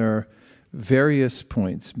point, and there are various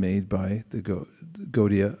points made by the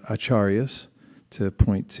Gaudiya Acharyas to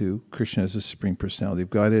point to Krishna as a Supreme Personality of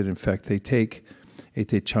Godhead. In fact, they take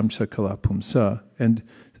Ete Chamsa Kala Pumsa and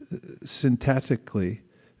syntactically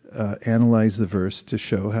analyze the verse to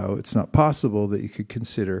show how it's not possible that you could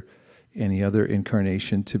consider any other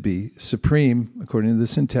incarnation to be supreme according to the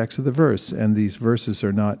syntax of the verse. And these verses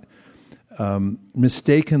are not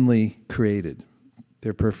mistakenly created.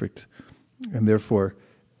 They're perfect. And therefore,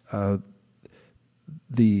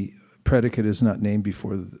 the predicate is not named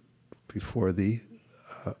before the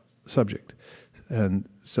subject. And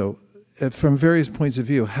so, from various points of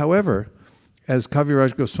view. However, as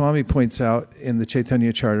Kaviraj Goswami points out in the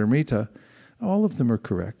Chaitanya Charitamrita, all of them are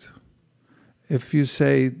correct. If you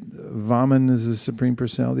say Vaman is the Supreme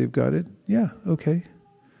Personality of Godhead, yeah, okay.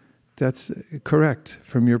 That's correct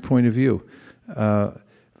from your point of view.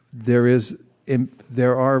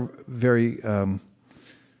 There are very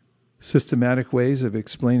systematic ways of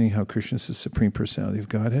explaining how Krishna is the Supreme Personality of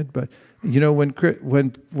Godhead. But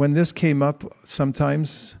when this came up,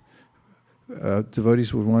 sometimes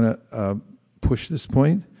devotees would want to push this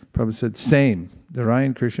point. Prabhupada said, same.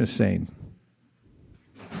 Narayan, Krishna, same.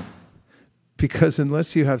 Because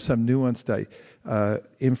unless you have some nuanced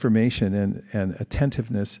information and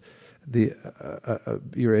attentiveness,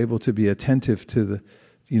 you're able to be attentive to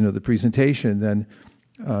the presentation, then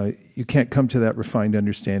you can't come to that refined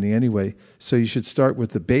understanding anyway. So you should start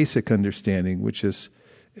with the basic understanding, which is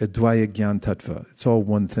Advaya Gyan Tattva. It's all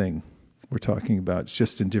one thing we're talking about. It's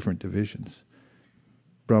just in different divisions.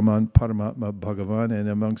 Brahman, Paramatma, Bhagavan, and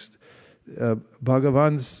amongst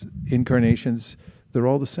Bhagavan's incarnations, they're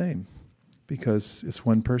all the same because it's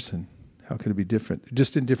one person. How could it be different?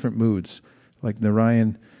 Just in different moods. Like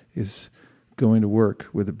Narayan is going to work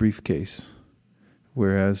with a briefcase,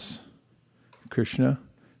 whereas Krishna,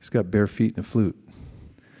 he's got bare feet and a flute.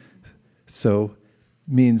 So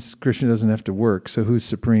means Krishna doesn't have to work, so who's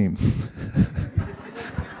supreme?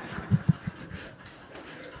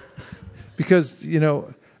 Because,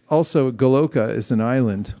 also Goloka is an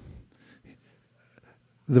island.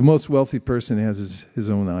 The most wealthy person has his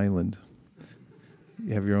own island.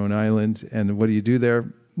 You have your own island, and what do you do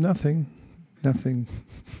there? Nothing. You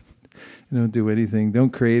don't do anything. Don't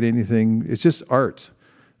create anything. It's just art.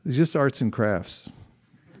 It's just arts and crafts.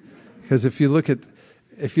 Because if you look at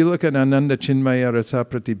Ananda Chinmaya Rasa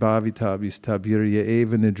Pratibhavita Vistabhirya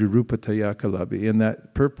Eva Nidrurupataya Kalabi, in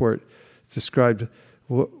that purport, it's described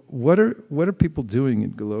what are people doing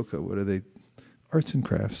in Goloka? What are they? Arts and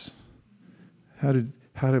crafts. How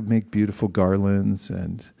to make beautiful garlands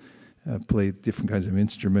and play different kinds of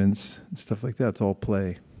instruments and stuff like that. It's all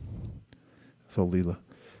play. It's all Leela.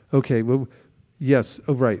 Okay, well, yes.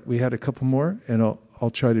 Oh, right. We had a couple more, and I'll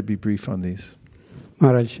try to be brief on these.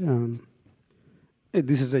 Maharaj,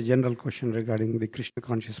 this is a general question regarding the Krishna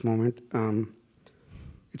conscious moment.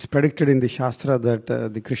 It's predicted in the Shastra that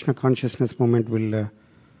the Krishna consciousness moment will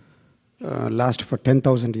last for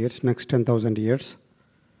 10,000 years, next 10,000 years,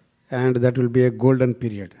 and that will be a golden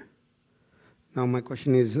period. Now my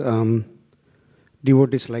question is,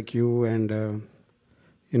 devotees like you and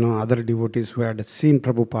other devotees who had seen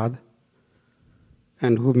Prabhupada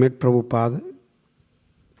and who met Prabhupada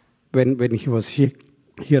when he was here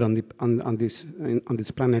on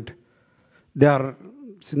this planet, they are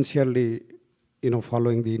sincerely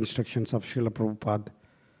following the instructions of Srila Prabhupada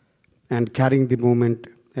and carrying the movement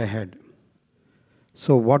ahead.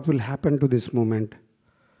 So what will happen to this movement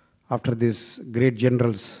after these great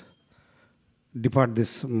generals depart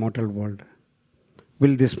this mortal world?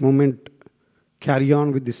 Will this movement carry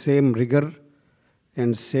on with the same rigor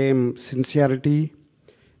and same sincerity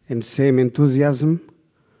and same enthusiasm,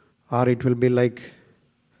 or it will be like,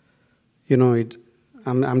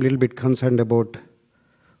 I'm a little bit concerned about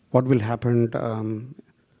what will happen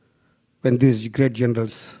when these great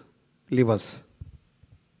generals leave us.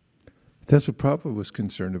 That's what Prabhupada was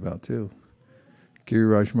concerned about too.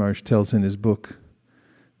 Giriraj Maharaj tells in his book,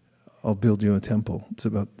 I'll build you a temple. It's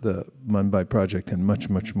about the Mumbai project and much,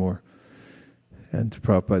 much more. And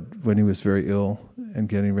Prabhupada, when he was very ill and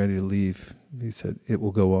getting ready to leave, he said, it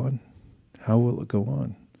will go on. How will it go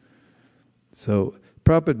on? So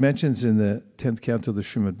Prabhupada mentions in the 10th canto of the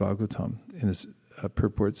Srimad Bhagavatam, in his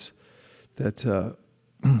purports, that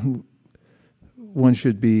one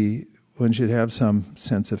should have some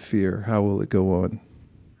sense of fear. How will it go on?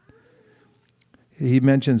 He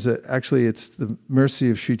mentions that actually it's the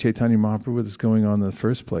mercy of Sri Chaitanya Mahaprabhu that's going on in the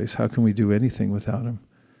first place. How can we do anything without him?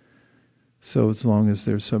 So as long as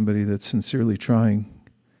there's somebody that's sincerely trying,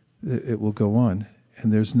 it will go on.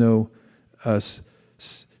 And there's no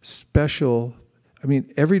special,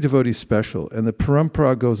 every devotee is special. And the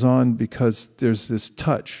parampara goes on because there's this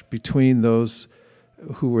touch between those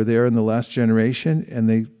who were there in the last generation and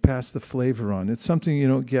they pass the flavor on. It's something you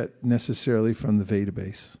don't get necessarily from the Veda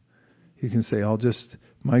base. You can say,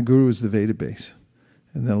 my guru is the Veda base,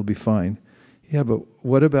 and that'll be fine. Yeah, but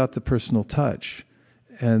what about the personal touch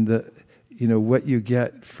and what you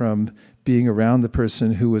get from being around the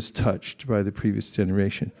person who was touched by the previous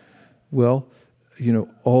generation? Well,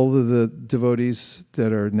 all of the devotees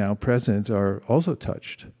that are now present are also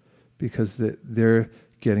touched because they're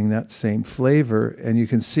getting that same flavor, and you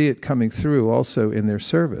can see it coming through also in their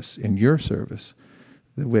service, in your service.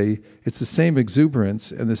 The way it's the same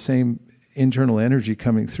exuberance and the same internal energy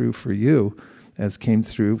coming through for you as came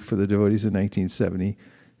through for the devotees in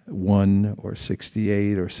 1971 or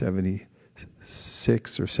 68 or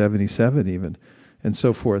 76 or 77 even, and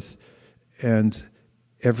so forth. And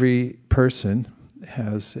every person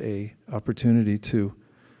has a opportunity to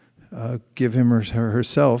give him or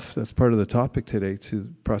herself, that's part of the topic today, to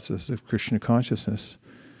the process of Krishna consciousness.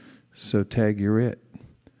 So tag, you're it.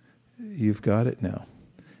 You've got it now.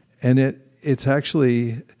 And it's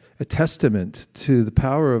actually a testament to the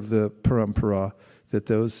power of the parampara that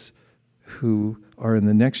those who are in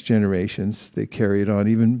the next generations, they carry it on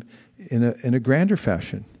even in a grander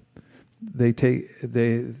fashion.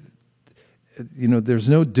 There's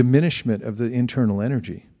no diminishment of the internal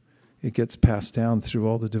energy. It gets passed down through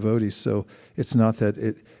all the devotees. So it's not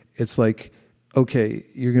that it's like, okay,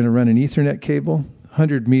 you're going to run an Ethernet cable,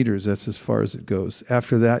 100 meters, that's as far as it goes.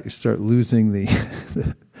 After that, you start losing the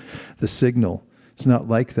signal. It's not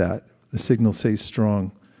like that. The signal stays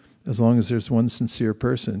strong. As long as there's one sincere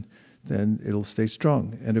person, then it'll stay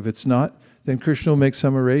strong. And if it's not, then Krishna will make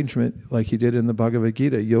some arrangement like he did in the Bhagavad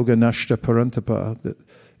Gita, yoga nashta parantapa, that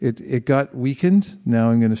it got weakened, now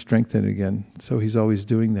I'm going to strengthen it again. So he's always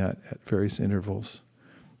doing that at various intervals.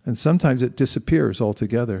 And sometimes it disappears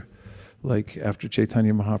altogether. Like after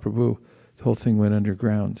Chaitanya Mahaprabhu, the whole thing went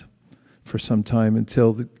underground for some time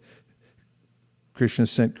until Krishna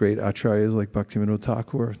sent great acharyas like Bhaktivinoda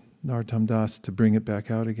Thakur, Narottam Das to bring it back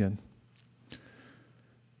out again.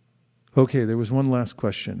 Okay, there was one last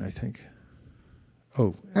question, I think.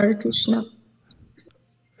 Oh. Hare Krishna.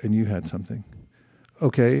 And you had something.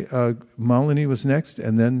 Okay, Malini was next,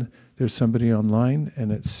 and then there's somebody online,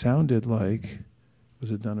 and it sounded like,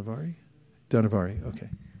 was it Dhanavari? Dhanavari, okay.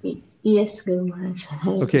 Yes, Guru Maharaj.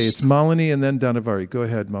 Okay, it's Malini and then Dhanavari. Go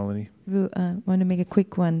ahead, Malini. I want to make a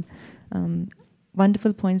quick one.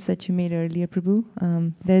 Wonderful points that you made earlier, Prabhu.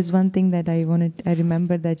 There's one thing that I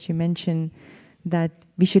remember that you mentioned, that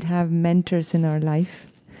we should have mentors in our life.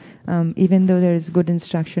 Even though there is good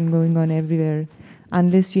instruction going on everywhere,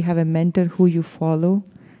 unless you have a mentor who you follow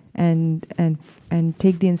and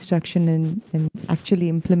take the instruction and actually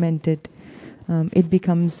implement it, it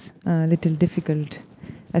becomes a little difficult,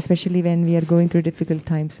 especially when we are going through difficult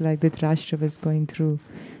times like Dhritarashtra was going through.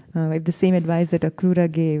 If the same advice that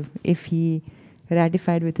Akrura gave, if he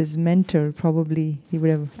ratified with his mentor, probably he would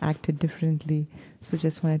have acted differently. So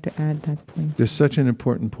just wanted to add that point. There's such an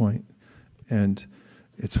important point, and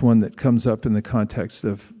it's one that comes up in the context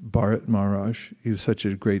of Bharat Maharaj. He was such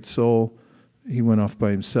a great soul. He went off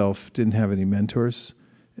by himself, didn't have any mentors.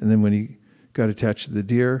 And then when he got attached to the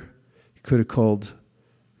deer, he could have called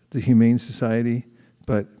the Humane Society,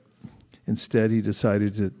 but instead he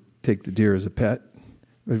decided to take the deer as a pet.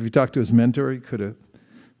 But if you talked to his mentor, he could have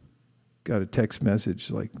got a text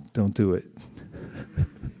message like, don't do it.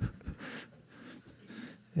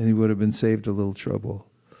 And he would have been saved a little trouble.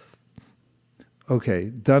 Okay,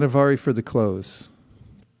 Dhanavari for the close.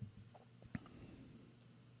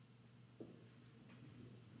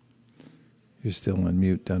 You're still on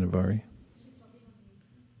mute, Dhanavari.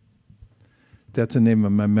 That's the name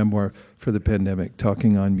of my memoir for the pandemic,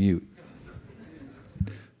 Talking on Mute.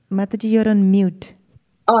 Mataji, you're on mute.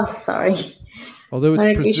 Oh, sorry. Although it's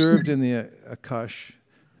Hare preserved Krishna. in the Akash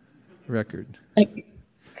record. Thank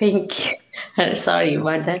you. Sorry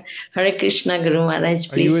about that. Hare Krishna, Guru Maharaj, Are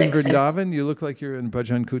please you in accept. Vrindavan? You look like you're in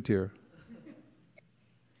Bhajan Kutir.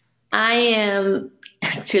 I am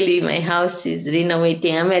actually, my house is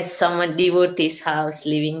renovating. I'm at some devotee's house,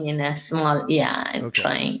 living in a small, I'm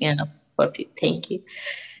trying, for it. Thank you.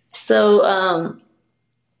 So,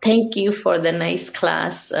 thank you for the nice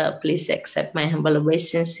class. Please accept my humble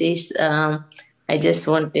obeisances. I just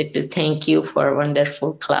wanted to thank you for a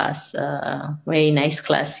wonderful class. Very nice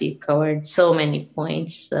class. You covered so many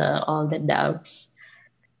points. All the doubts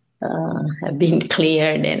have been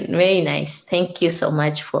cleared and very nice. Thank you so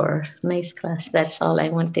much for nice class. That's all I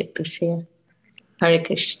wanted to share. Hare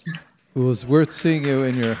Krishna. It was worth seeing you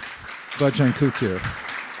in your Bhajan Kutir.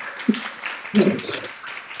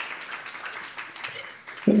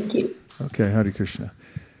 Thank you. Okay, Hare Krishna.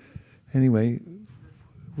 Anyway,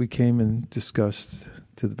 we came and discussed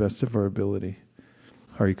to the best of our ability.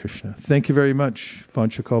 Hare Krishna. Thank you very much.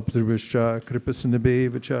 Vanchakalpatarvishya kripasinabhe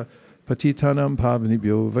vacha patitanam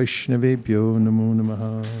pavanibhyo vaishnavebhyo namo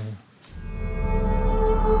namaha.